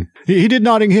Hill, and he did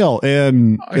Notting Hill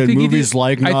and movies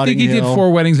like Notting Hill. I think he did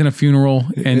 4 Weddings and a Funeral,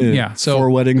 and so 4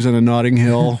 Weddings and a Notting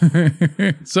Hill.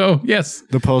 So yes,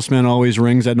 The Postman Always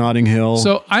Rings at Notting Hill.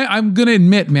 So I'm gonna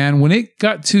admit, man, when it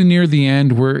got to near the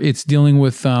end where it's dealing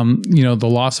with the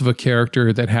loss of a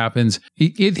character that happens,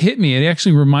 it hit me. It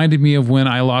actually reminded me of when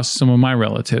I lost some of my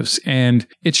relatives, and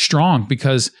it's strong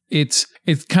because it's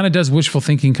it kind of does wishful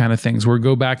thinking kind of things where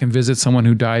go back and visit someone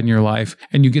who died in your life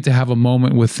and you get to have a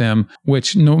moment with them,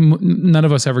 which none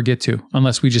of us ever get to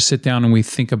unless we just sit down and we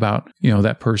think about,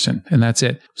 that person, and that's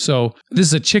it. So this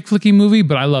is a chick flicky movie,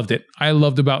 but I loved it. I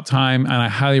loved About Time, and I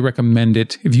highly recommend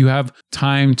it. If you have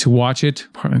time to watch it,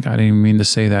 I didn't even mean to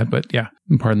say that, but yeah,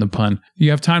 pardon the pun. You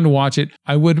have time to watch it.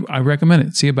 I recommend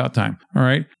it. See About Time. All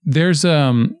right. There's,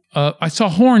 I saw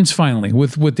Horns finally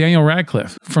with Daniel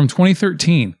Radcliffe from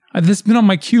 2013. This has been on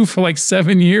my queue for like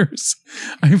 7 years.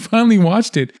 I finally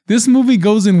watched it. This movie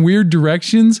goes in weird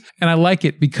directions, and I like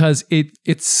it because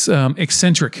it's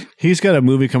eccentric. He's got a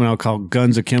movie coming out called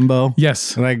Guns Akimbo.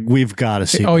 Yes, we've got to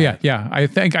see. Oh that. yeah. I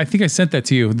think I sent that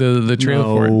to you. The trailer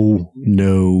for it.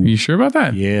 No. Are you sure about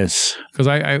that? Yes. Because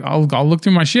I'll look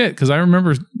through my shit because I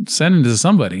remember sending it to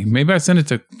somebody. Maybe I sent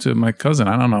it to my cousin.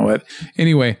 I don't know what.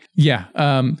 Anyway, yeah.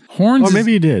 Horns. Or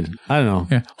maybe you did. I don't know.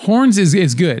 Yeah. Horns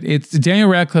is good. It's Daniel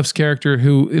Radcliffe's character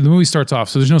who the movie starts off.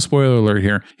 So there's no spoiler alert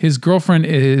here. His girlfriend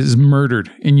is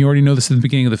murdered, and you already know this at the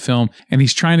beginning of the film. And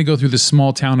he's trying to go through this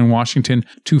small town in Washington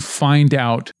to find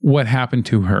out what happened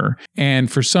to her.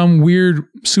 And for some weird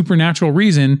supernatural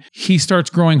reason, he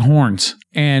starts growing horns.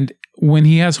 And when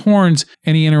he has horns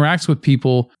and he interacts with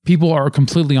people are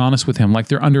completely honest with him, like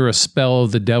they're under a spell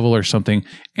of the devil or something,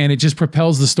 and it just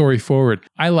propels the story forward.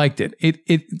 I liked it.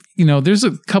 It there's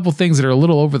a couple things that are a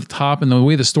little over the top, and the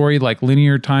way the story, like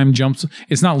linear time jumps,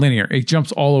 it's not linear. It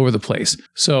jumps all over the place.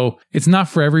 So it's not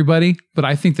for everybody, but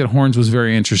I think that Horns was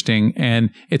very interesting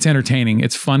and it's entertaining.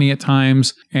 It's funny at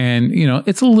times, and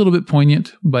it's a little bit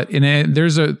poignant. But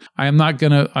I'm not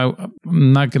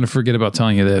gonna forget about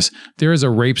telling you this. There is a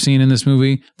rape scene in this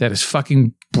movie that is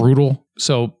fucking brutal.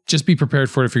 So just be prepared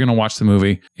for it if you're going to watch the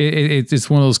movie. It's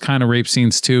one of those kind of rape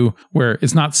scenes too, where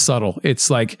it's not subtle. It's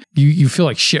like you feel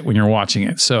like shit when you're watching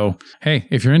it. So, hey,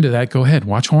 if you're into that, go ahead,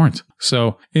 watch Horns.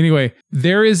 So anyway,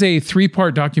 there is a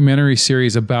 3-part documentary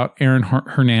series about Aaron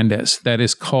Hernandez that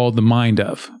is called The Mind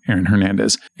of Aaron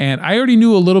Hernandez. And I already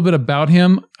knew a little bit about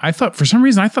him. For some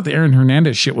reason, I thought the Aaron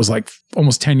Hernandez shit was like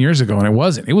almost 10 years ago, and it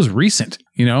wasn't. It was recent,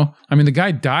 I mean, the guy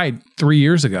died 3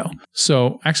 years ago.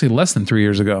 So actually less than 3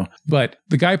 years ago. But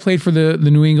the guy played for the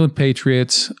New England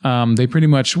Patriots. They pretty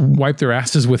much wiped their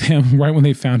asses with him right when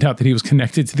they found out that he was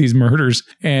connected to these murders,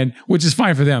 and which is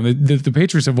fine for them. The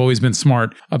Patriots have always been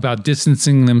smart about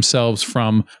distancing themselves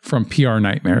from PR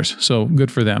nightmares. So good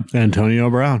for them. Antonio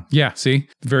Brown. Yeah, see?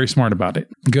 Very smart about it.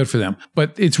 Good for them.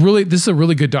 But this is a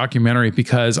really good documentary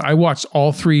because I watched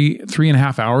all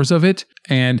 3.5 hours of it,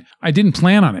 and I didn't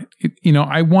plan on it.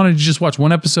 I wanted to just watch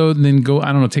one episode and then go,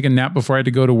 I don't know, take a nap before I had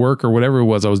to go to work or whatever it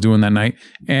was I was doing that night.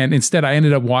 And instead I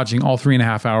ended up watching all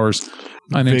 3.5 hours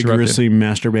uninterrupted. Vigorously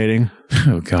masturbating.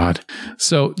 Oh, God.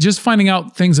 So just finding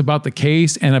out things about the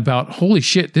case and about, holy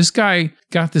shit, this guy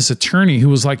got this attorney who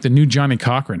was like the new Johnny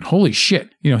Cochran. Holy shit.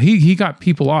 He got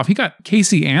people off. He got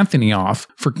Casey Anthony off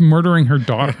for murdering her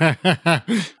daughter.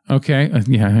 Okay.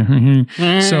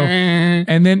 Yeah. So,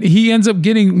 and then he ends up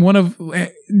getting one of,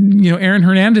 Aaron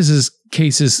Hernandez's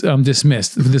cases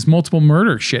dismissed, this multiple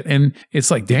murder shit. And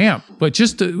it's like, damn. But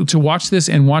just to watch this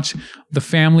and watch the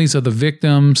families of the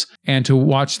victims and to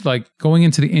watch like going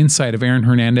into the inside of Aaron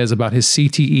Hernandez about his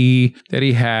CTE that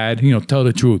he had, tell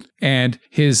the truth, and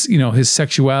his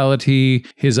sexuality,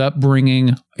 his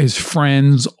upbringing, his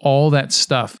friends, all that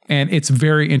stuff. And it's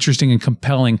very interesting and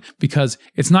compelling because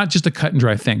it's not just a cut and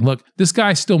dry thing. Look, this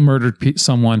guy still murdered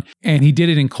someone and he did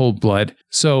it in cold blood.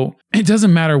 So it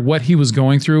doesn't matter what he was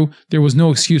going through. There was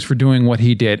no excuse for doing what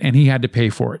he did, and he had to pay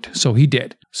for it. So he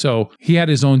did. So he had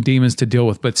his own demons to deal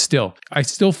with, but still, I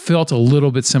still felt a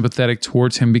little bit sympathetic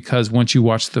towards him because once you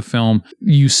watch the film,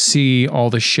 you see all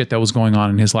the shit that was going on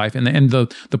in his life and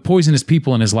the poisonous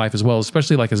people in his life as well,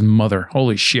 especially like his mother.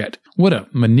 Holy shit. What a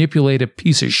manipulative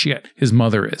piece of shit his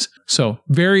mother is. So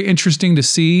very interesting to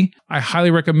see. I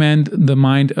highly recommend The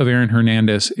Mind of Aaron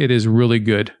Hernandez. It is really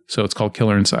good. So it's called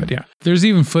Killer Inside. Yeah. There's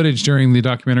even footage during the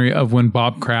documentary of when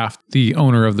Bob Kraft, the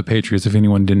owner of the Patriots, if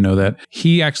anyone didn't know that,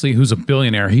 he actually, who's a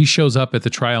billionaire, he shows up at the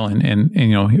trial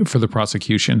and for the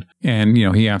prosecution, and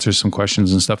he answers some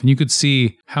questions and stuff, and you could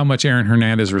see how much Aaron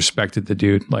Hernandez respected the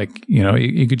dude. Like,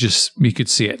 you could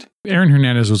see it. Aaron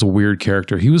Hernandez was a weird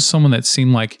character. He was someone that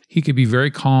seemed like he could be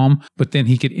very calm, but then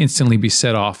he could instantly be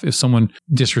set off if someone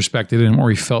disrespected him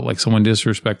or he felt like someone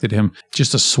disrespected him.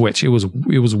 Just a switch. It was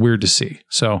weird to see.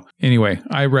 So anyway,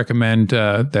 I recommend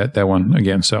that one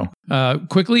again. So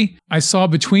quickly, I saw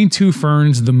Between Two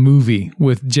Ferns, the movie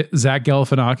with Zach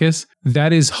Galifianakis.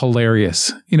 That is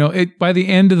hilarious. By the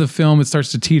end of the film, it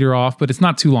starts to teeter off, but it's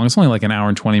not too long. It's only like an hour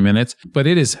and 20 minutes, but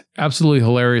it is absolutely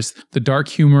hilarious. The dark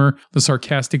humor, the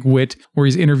sarcastic wit where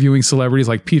he's interviewing celebrities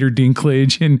like Peter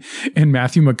Dinklage and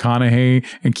Matthew McConaughey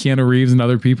and Keanu Reeves and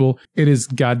other people. It is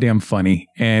goddamn funny,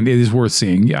 and it is worth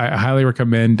seeing. I highly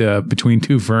recommend Between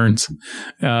Two Ferns.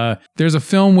 There's a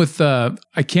film with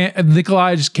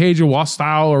Nicolas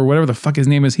Cage-Wastow or whatever the fuck his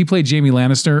name is. He played Jaime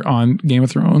Lannister on Game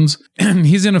of Thrones.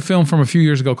 He's in a film from a few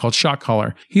years ago called Shot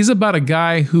Caller. He's about a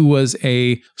guy who was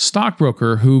a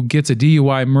stockbroker who gets a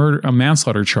DUI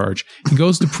manslaughter charge. He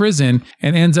goes to prison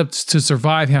and ends up to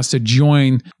survive, has to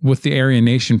join with the Aryan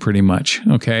Nation pretty much,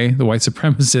 okay, the white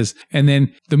supremacists. And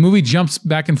then the movie jumps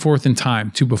back and forth in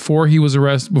time to before he was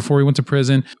arrested, before he went to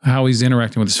prison, how he's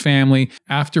interacting with his family,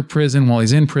 after prison, while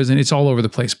he's in prison. It's all over the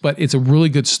place, but it's a really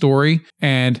good story,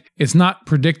 and it's not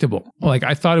predictable. Like,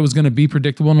 I thought it was going to be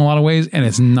predictable in a lot of ways, and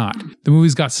it's not. The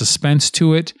movie's got suspense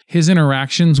to it. His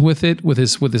interactions with it, with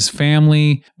his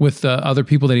family, with the other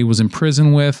people that he was in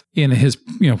prison with, in his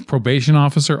probation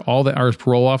officer, all that, or his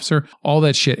parole officer, all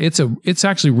that shit. It's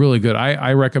actually really good.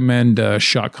 I recommend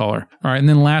Shot Caller. All right, and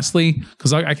then lastly,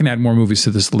 because I can add more movies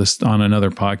to this list on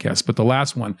another podcast, but the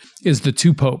last one is The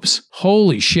Two Popes.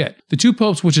 Holy shit. The Two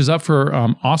Popes, which is up for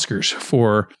Oscars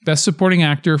for Best Supporting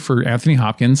Actor for Anthony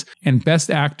Hopkins and Best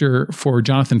Actor for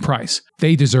Jonathan Pryce.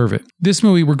 They deserve it. This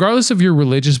movie, regardless of your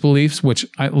religious beliefs, which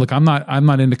I'm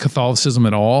not into Catholicism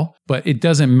at all, but it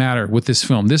doesn't matter with this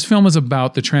film. This film is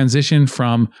about the transition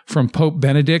from Pope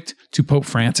Benedict to Pope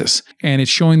Francis. And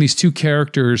it's showing these two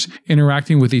characters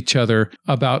interacting with each other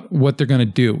about what they're going to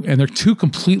do. And they're two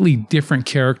completely different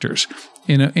characters.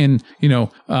 Anthony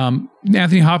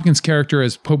Hopkins' character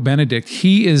as Pope Benedict,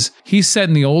 he's set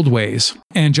in the old ways.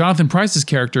 And Jonathan Pryce's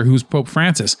character, who's Pope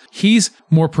Francis, he's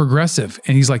more progressive.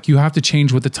 And he's like, you have to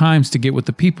change with the times to get with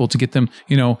the people, to get them,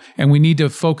 and we need to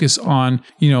focus on,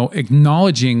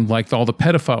 acknowledging like all the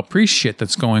pedophile priest shit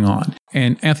that's going on.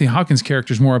 And Anthony Hopkins'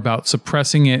 character is more about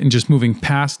suppressing it and just moving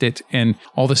past it and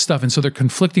all this stuff. And so they're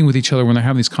conflicting with each other when they're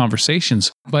having these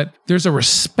conversations. But there's a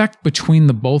respect between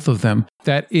the both of them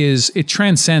it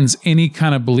transcends any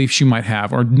kind of beliefs you might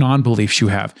have or non-beliefs you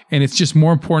have. And it's just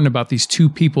more important about these two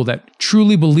people that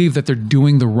truly believe that they're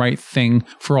doing the right thing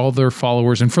for all their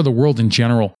followers and for the world in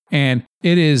general. And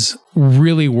it is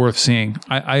really worth seeing.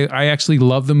 I actually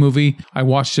love the movie. I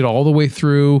watched it all the way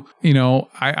through.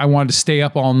 I wanted to stay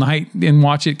up all night and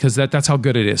watch it because that's how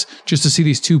good it is. Just to see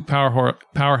these two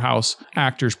powerhouse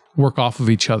actors work off of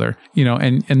each other,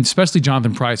 and especially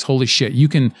Jonathan Pryce. Holy shit, you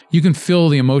can feel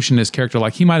the emotion in his character.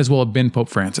 Like, he might as well have been Pope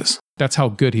Francis. That's how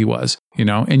good he was,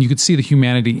 and you could see the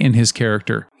humanity in his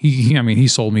character. He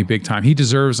sold me big time. He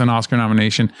deserves an Oscar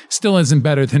nomination. Still isn't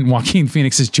better than Joaquin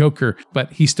Phoenix's Joker,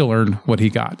 but he still earned what he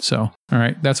got. So, all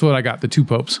right, that's what I got. The Two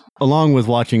Popes. Along with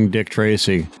watching Dick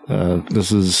Tracy,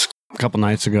 this is a couple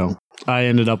nights ago, I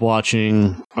ended up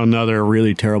watching another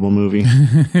really terrible movie.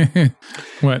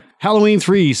 What? Halloween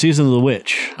 3, Season of the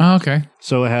Witch. Oh, okay.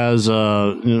 So it has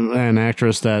an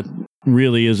actress that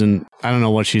really isn't, I don't know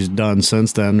what she's done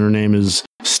since then. Her name is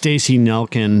Stacey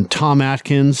Nelkin. Tom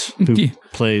Atkins, who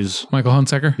plays Michael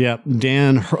Hunsaker. Yep.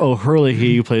 Dan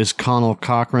O'Herlihy, who plays Connell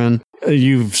Cochran.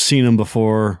 You've seen him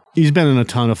before. He's been in a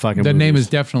ton of fucking movies. That name is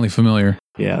definitely familiar.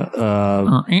 Yeah.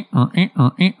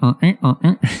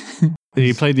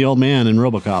 He played the old man in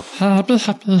RoboCop.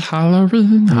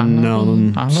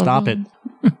 No, stop it.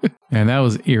 And that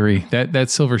was eerie. That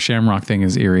Silver Shamrock thing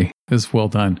is eerie. It's well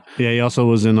done. Yeah, he also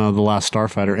was in The Last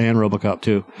Starfighter and RoboCop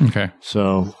too. Okay.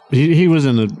 So he was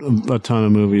in a ton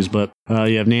of movies, but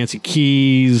you have Nancy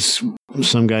Keys,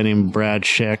 some guy named Brad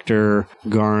Schechter,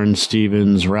 Garn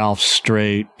Stevens, Ralph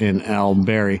Straight, and Al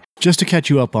Berry. Just to catch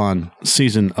you up on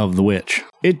Season of the Witch.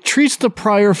 It treats the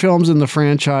prior films in the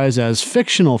franchise as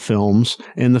fictional films,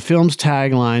 and the film's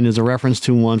tagline is a reference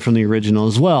to one from the original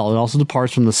as well. It also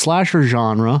departs from the slasher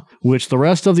genre, which the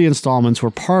rest of the installments were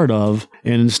part of,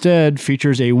 and instead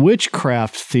features a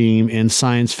witchcraft theme and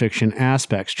science fiction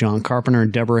aspects. John Carpenter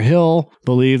and Deborah Hill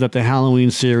believe that the Halloween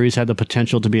series had the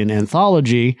potential to be an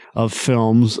anthology of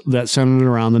films that centered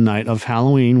around the night of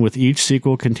Halloween, with each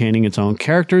sequel containing its own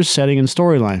characters, setting, and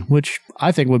storyline, which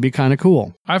I think would be kind of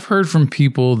cool. I've heard from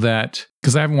people that,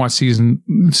 because I haven't watched Season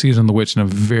of the Witch in a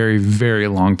very, very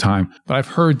long time, but I've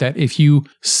heard that if you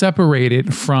separate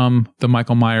it from the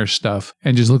Michael Myers stuff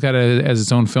and just look at it as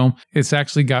its own film, it's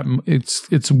actually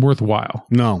it's worthwhile.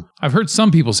 No. I've heard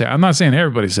some people say it. I'm not saying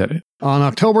everybody said it. On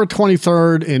October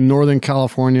 23rd in Northern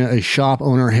California, a shop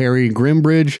owner, Harry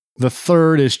Grimbridge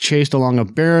III, is chased along a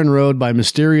barren road by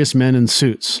mysterious men in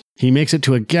suits. He makes it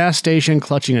to a gas station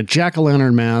clutching a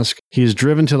jack-o'-lantern mask. He is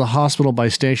driven to the hospital by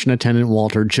station attendant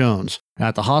Walter Jones.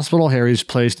 At the hospital, Harry's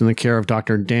placed in the care of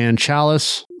Dr. Dan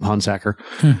Chalice, Hunsaker,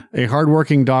 a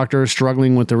hardworking doctor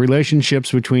struggling with the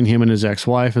relationships between him and his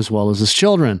ex-wife as well as his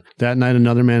children. That night,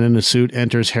 another man in a suit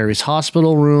enters Harry's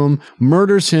hospital room,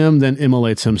 murders him, then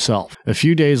immolates himself. A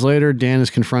few days later, Dan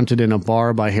is confronted in a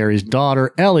bar by Harry's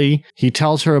daughter, Ellie. He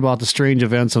tells her about the strange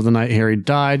events of the night Harry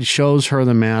died, shows her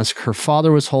the mask her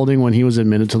father was holding when he was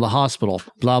admitted to the hospital.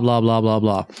 Blah, blah, blah, blah,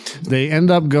 blah. They end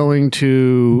up going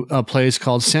to a place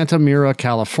called Santa Mira,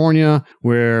 California,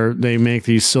 where they make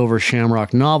these silver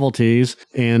shamrock novelties,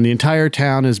 and the entire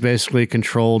town is basically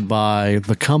controlled by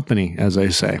the company, as they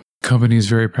say. Company is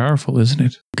very powerful, isn't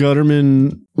it?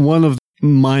 Gutterman, one of the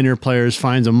minor players,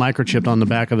 finds a microchip on the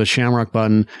back of the shamrock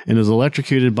button and is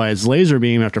electrocuted by its laser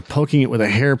beam after poking it with a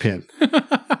hairpin.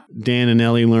 Dan and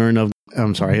Ellie learn of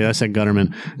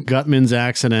Gutman's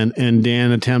accident, and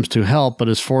Dan attempts to help but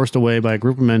is forced away by a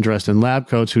group of men dressed in lab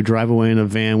coats who drive away in a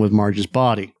van with Marge's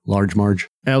body. Large Marge.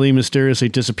 Ellie mysteriously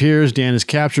disappears. Dan is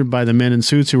captured by the men in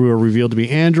suits who are revealed to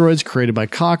be androids created by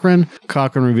Cochran.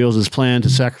 Cochran reveals his plan to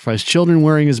sacrifice children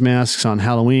wearing his masks on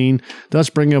Halloween,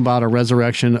 thus bringing about a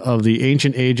resurrection of the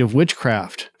ancient age of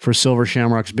witchcraft for Silver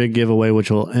Shamrock's big giveaway, which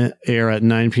will air at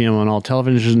 9 p.m. on all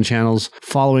television channels.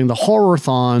 Following the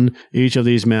Horror-thon, each of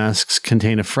these masks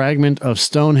contain a fragment of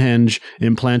Stonehenge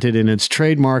implanted in its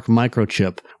trademark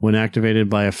microchip. When activated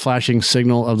by a flashing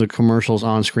signal of the commercial's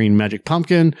on-screen magic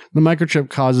pumpkin, the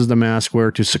microchip causes the mask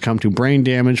wearer to succumb to brain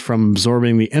damage from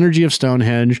absorbing the energy of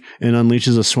Stonehenge and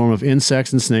unleashes a swarm of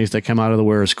insects and snakes that come out of the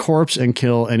wearer's corpse and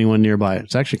kill anyone nearby.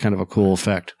 It's actually kind of a cool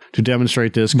effect. To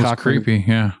demonstrate this,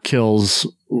 Cochran kills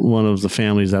one of the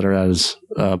families that are at his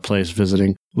place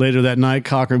visiting. Later that night,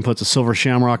 Cochran puts a silver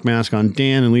shamrock mask on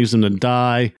Dan and leaves him to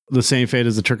die. The same fate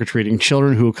as the trick-or-treating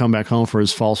children who will come back home for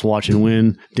his false watch and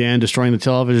win. Dan, destroying the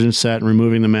television set and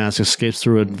removing the mask, escapes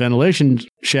through a ventilation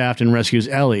shaft and rescues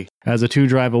Ellie. As the two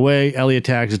drive away, Ellie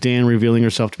attacks Dan, revealing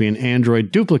herself to be an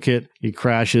android duplicate. He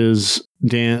crashes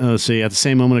Dan. At the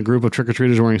same moment, a group of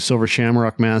trick-or-treaters wearing silver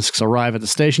shamrock masks arrive at the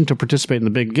station to participate in the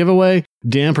big giveaway.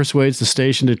 Dan persuades the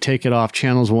station to take it off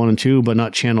channels 1 and 2, but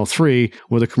not channel 3,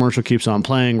 where the commercial keeps on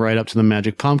playing right up to the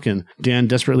magic pumpkin. Dan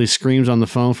desperately screams on the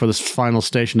phone for the final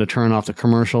station to turn off the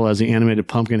commercial as the animated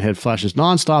pumpkin head flashes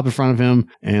nonstop in front of him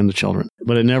and the children.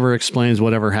 But it never explains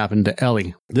whatever happened to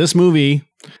Ellie. This movie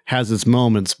has its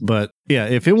moments, but yeah,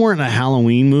 if it weren't a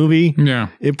Halloween movie,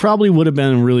 it probably would have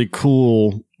been a really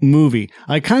cool movie.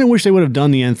 I kind of wish they would have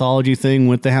done the anthology thing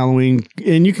with the Halloween,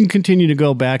 and you can continue to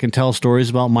go back and tell stories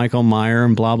about Michael Myers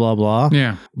and blah, blah, blah.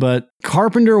 Yeah. But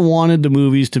Carpenter wanted the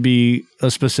movies to be a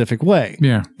specific way.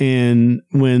 Yeah. And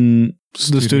when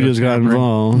the studios got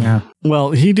involved,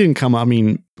 well, he didn't come, I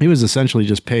mean, he was essentially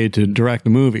just paid to direct the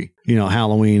movie,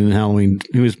 Halloween and Halloween.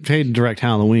 He was paid to direct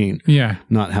Halloween. Yeah.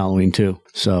 Not Halloween 2.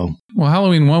 So. Well,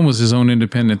 Halloween 1 was his own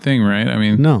independent thing, right? I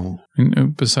mean. No.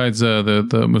 Besides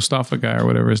the Mustafa guy or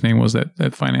whatever his name was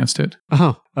that financed it.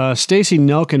 Stacey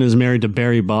Nelkin is married to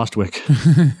Barry Bostwick.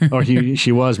 Or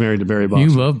she was married to Barry Bostwick.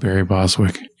 You love Barry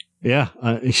Bostwick. Yeah.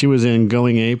 She was in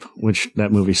Going Ape, which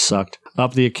that movie sucked.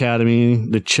 Up the Academy,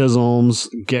 The Chisholms,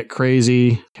 Get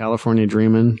Crazy, California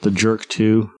Dreamin', The Jerk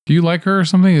 2. Do you like her or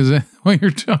something? Is that why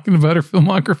you're talking about her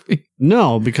filmography?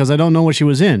 No, because I don't know what she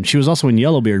was in. She was also in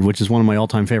Yellowbeard, which is one of my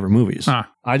all-time favorite movies.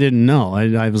 I didn't know.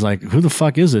 I was like, who the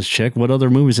fuck is this chick? What other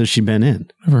movies has she been in?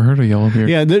 Never heard of Yellowbeard.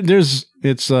 Yeah,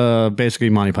 it's basically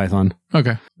Monty Python.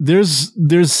 Okay. There's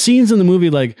scenes in the movie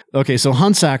like, okay, so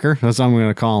Hunsaker, that's what I'm going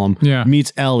to call him,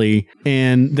 meets Ellie,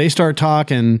 and they start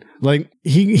talking. Like,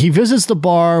 he visits the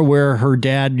bar where her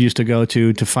dad used to go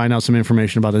to find out some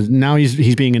information about it. Now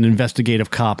he's being an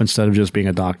investigative cop instead of just being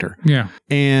a doctor. Yeah.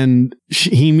 And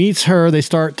he meets her, they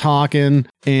start talking,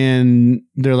 and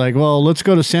they're like, well, let's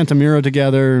go to Santa Mira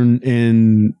together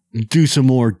and do some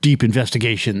more deep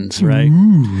investigations, right?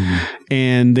 Ooh.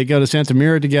 And they go to Santa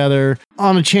Mira together.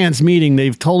 On a chance meeting,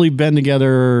 they've totally been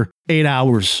together 8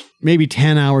 hours, maybe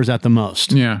 10 hours at the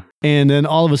most. Yeah. And then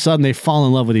all of a sudden, they fall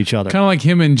in love with each other. Kind of like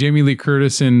him and Jamie Lee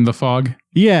Curtis in The Fog.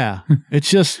 Yeah. It's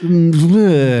just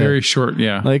very short,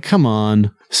 yeah. Like, come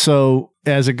on. So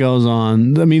as it goes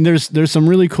on, I mean, there's some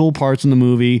really cool parts in the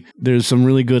movie. There's some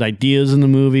really good ideas in the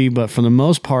movie. But for the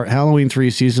most part, Halloween 3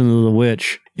 Season of the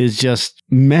Witch is just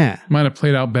meh. Might have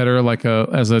played out better like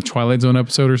as a Twilight Zone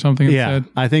episode or something. Yeah,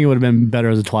 instead. I think it would have been better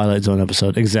as a Twilight Zone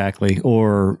episode. Exactly.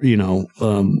 Or,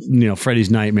 Freddy's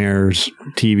Nightmares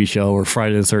TV show or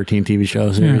Friday the 13th TV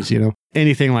show series,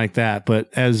 anything like that. But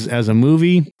as a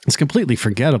movie, it's completely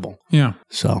forgettable. Yeah.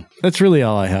 So that's really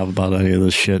all I have about any of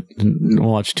this shit. I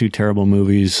watched 2 terrible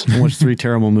movies. I watched 3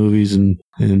 terrible movies and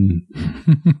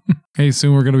Hey,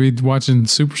 soon we're going to be watching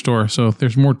Superstore, so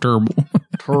there's more terrible.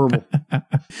 Terrible. All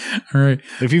right.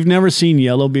 If you've never seen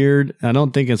Yellowbeard, I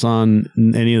don't think it's on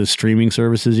any of the streaming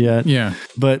services yet. Yeah.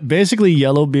 But basically,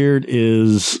 Yellowbeard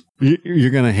is... You're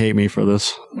going to hate me for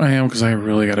this. I am, because I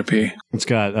really got to pee. It's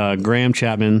got Graham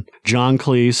Chapman, John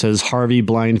Cleese as Harvey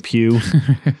Blind Pugh,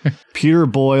 Peter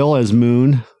Boyle as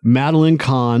Moon, Madeline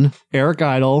Kahn, Eric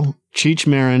Idle, Cheech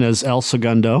Marin as El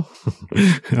Segundo,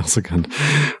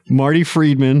 Marty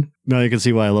Friedman. Now you can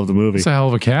see why I love the movie. It's a hell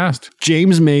of a cast.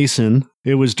 James Mason.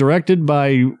 It was directed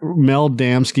by Mel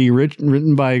Damsky,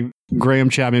 written by Graham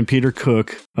Chapman, Peter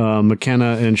Cook,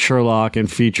 McKenna, and Sherlock, and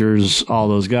features all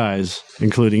those guys,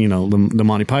 including, the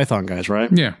Monty Python guys,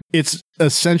 right? Yeah. It's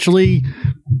essentially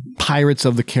Pirates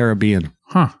of the Caribbean.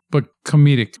 Huh. But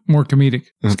comedic. More comedic.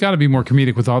 It's got to be more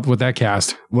comedic with that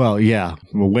cast. Well, yeah.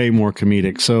 Way more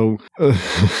comedic. So,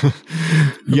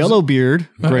 Yellowbeard,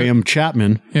 Graham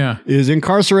Chapman, is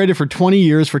incarcerated for 20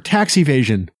 years for tax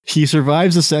evasion. He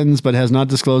survives the sentence but has not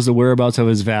disclosed the whereabouts of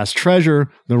his vast treasure.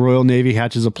 The Royal Navy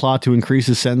hatches a plot to increase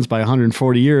his sentence by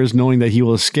 140 years, knowing that he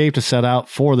will escape to set out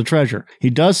for the treasure. He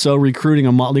does so, recruiting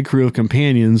a motley crew of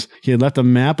companions. He had left a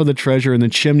map of the treasure in the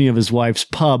chimney of his wife's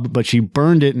pub, but she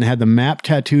burned it and had the map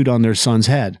tattooed on their son's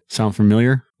head. Sound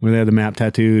familiar? Where they had the map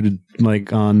tattooed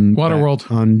like on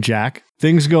Waterworld. On Jack.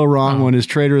 Things go wrong when his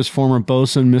traitorous former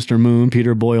bosun, Mr. Moon,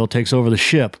 Peter Boyle, takes over the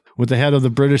ship. With the head of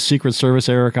the British Secret Service,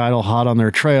 Eric Idle, hot on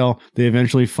their trail, they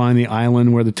eventually find the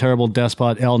island where the terrible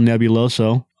despot El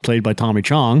Nebuloso, played by Tommy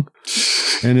Chong,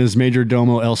 and his major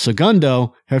domo El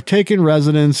Segundo have taken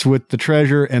residence with the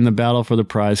treasure, and the battle for the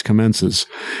prize commences.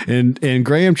 And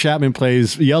Graham Chapman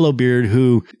plays Yellowbeard,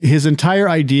 who his entire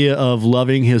idea of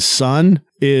loving his son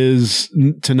is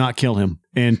to not kill him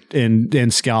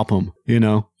and scalp him,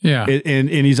 Yeah. And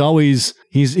he's always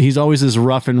this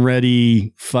rough and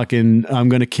ready fucking I'm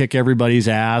going to kick everybody's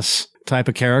ass type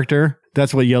of character.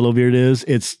 That's what Yellowbeard is.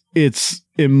 It's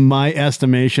in my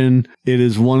estimation, it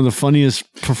is one of the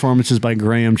funniest performances by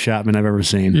Graham Chapman I've ever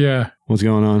seen. Yeah. What's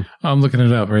going on? I'm looking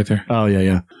it up right there. Oh,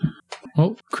 yeah.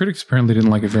 Well, critics apparently didn't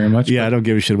like it very much. Yeah, I don't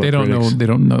give a shit about critics. They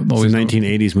don't know. It's a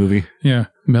 1980s movie. Yeah.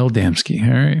 Mel Damsky.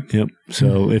 All right. Yep.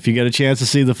 So if you get a chance to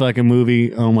see the fucking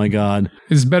movie, oh my God.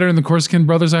 It's better than the Corsican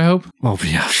Brothers, I hope. Oh,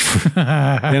 yeah.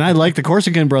 And I like the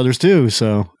Corsican Brothers too,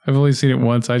 so. I've only seen it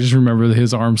once. I just remember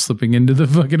his arm slipping into the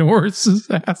fucking horse's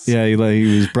ass. Yeah, he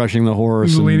was brushing the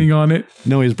horse. He was leaning on it.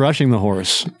 No, he was brushing the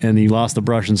horse, and he lost the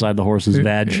brush inside the horse's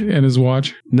vag. And his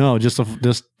watch? No, just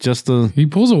the... He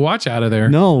pulls a watch out of there.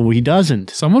 No, he doesn't.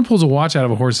 Someone pulls a watch out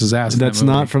of a horse's ass. That's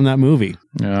not from that movie.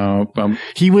 No.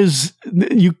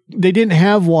 They didn't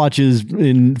have watches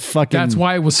in fucking... That's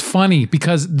why it was funny,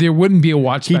 because there wouldn't be a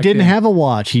watch He didn't have a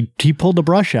watch. He pulled the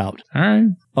brush out.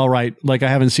 All right. Like I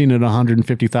haven't seen it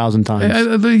 150,000 times.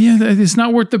 Yeah, it's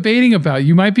not worth debating about.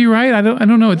 You might be right. I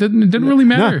don't know. It doesn't really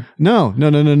matter. No.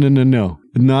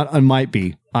 Not I might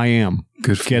be. I am.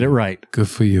 Good. Get it right. Good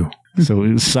for you.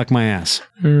 So suck my ass.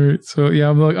 All right. So yeah,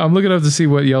 I'm looking up to see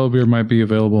what Yellowbeard might be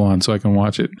available on, so I can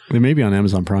watch it. It may be on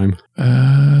Amazon Prime.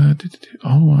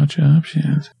 I'll watch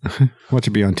options. Watch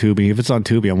it be on Tubi. If it's on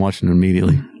Tubi, I'm watching it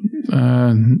immediately.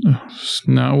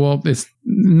 No. Well, it's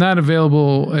not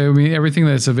available. I mean, everything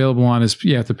that's available on is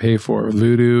you have to pay for.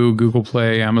 Vudu, Google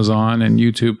Play, Amazon, and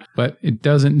YouTube. But it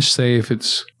doesn't say if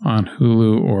it's on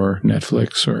Hulu or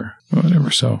Netflix or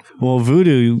whatever. So, well,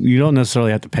 Vudu, you don't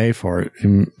necessarily have to pay for it.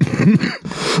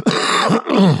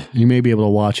 You may be able to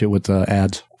watch it with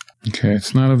ads. Okay,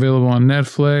 it's not available on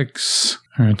Netflix.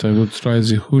 All right, let's try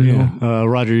Hulu. Yeah.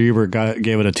 Roger Ebert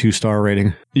gave it a 2-star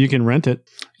rating. You can rent it.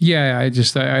 Yeah, I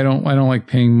don't like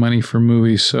paying money for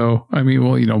movies. So I mean,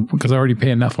 well, because I already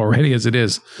pay enough already as it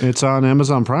is. It's on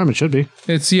Amazon Prime. It should be.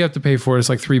 You have to pay for it. It's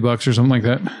like $3 or something like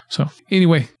that. So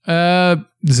anyway,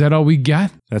 is that all we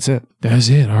got? That's it. That's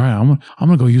it. All right, I'm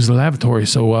gonna go use the lavatory.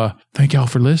 So thank y'all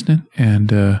for listening, and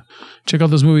check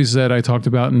out those movies that I talked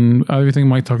about, and everything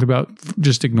Mike talked about.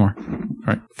 Just ignore.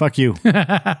 All right. Fuck you. All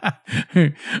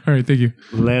right. Thank you.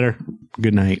 Later.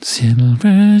 Good night.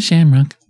 Silver Shamrock.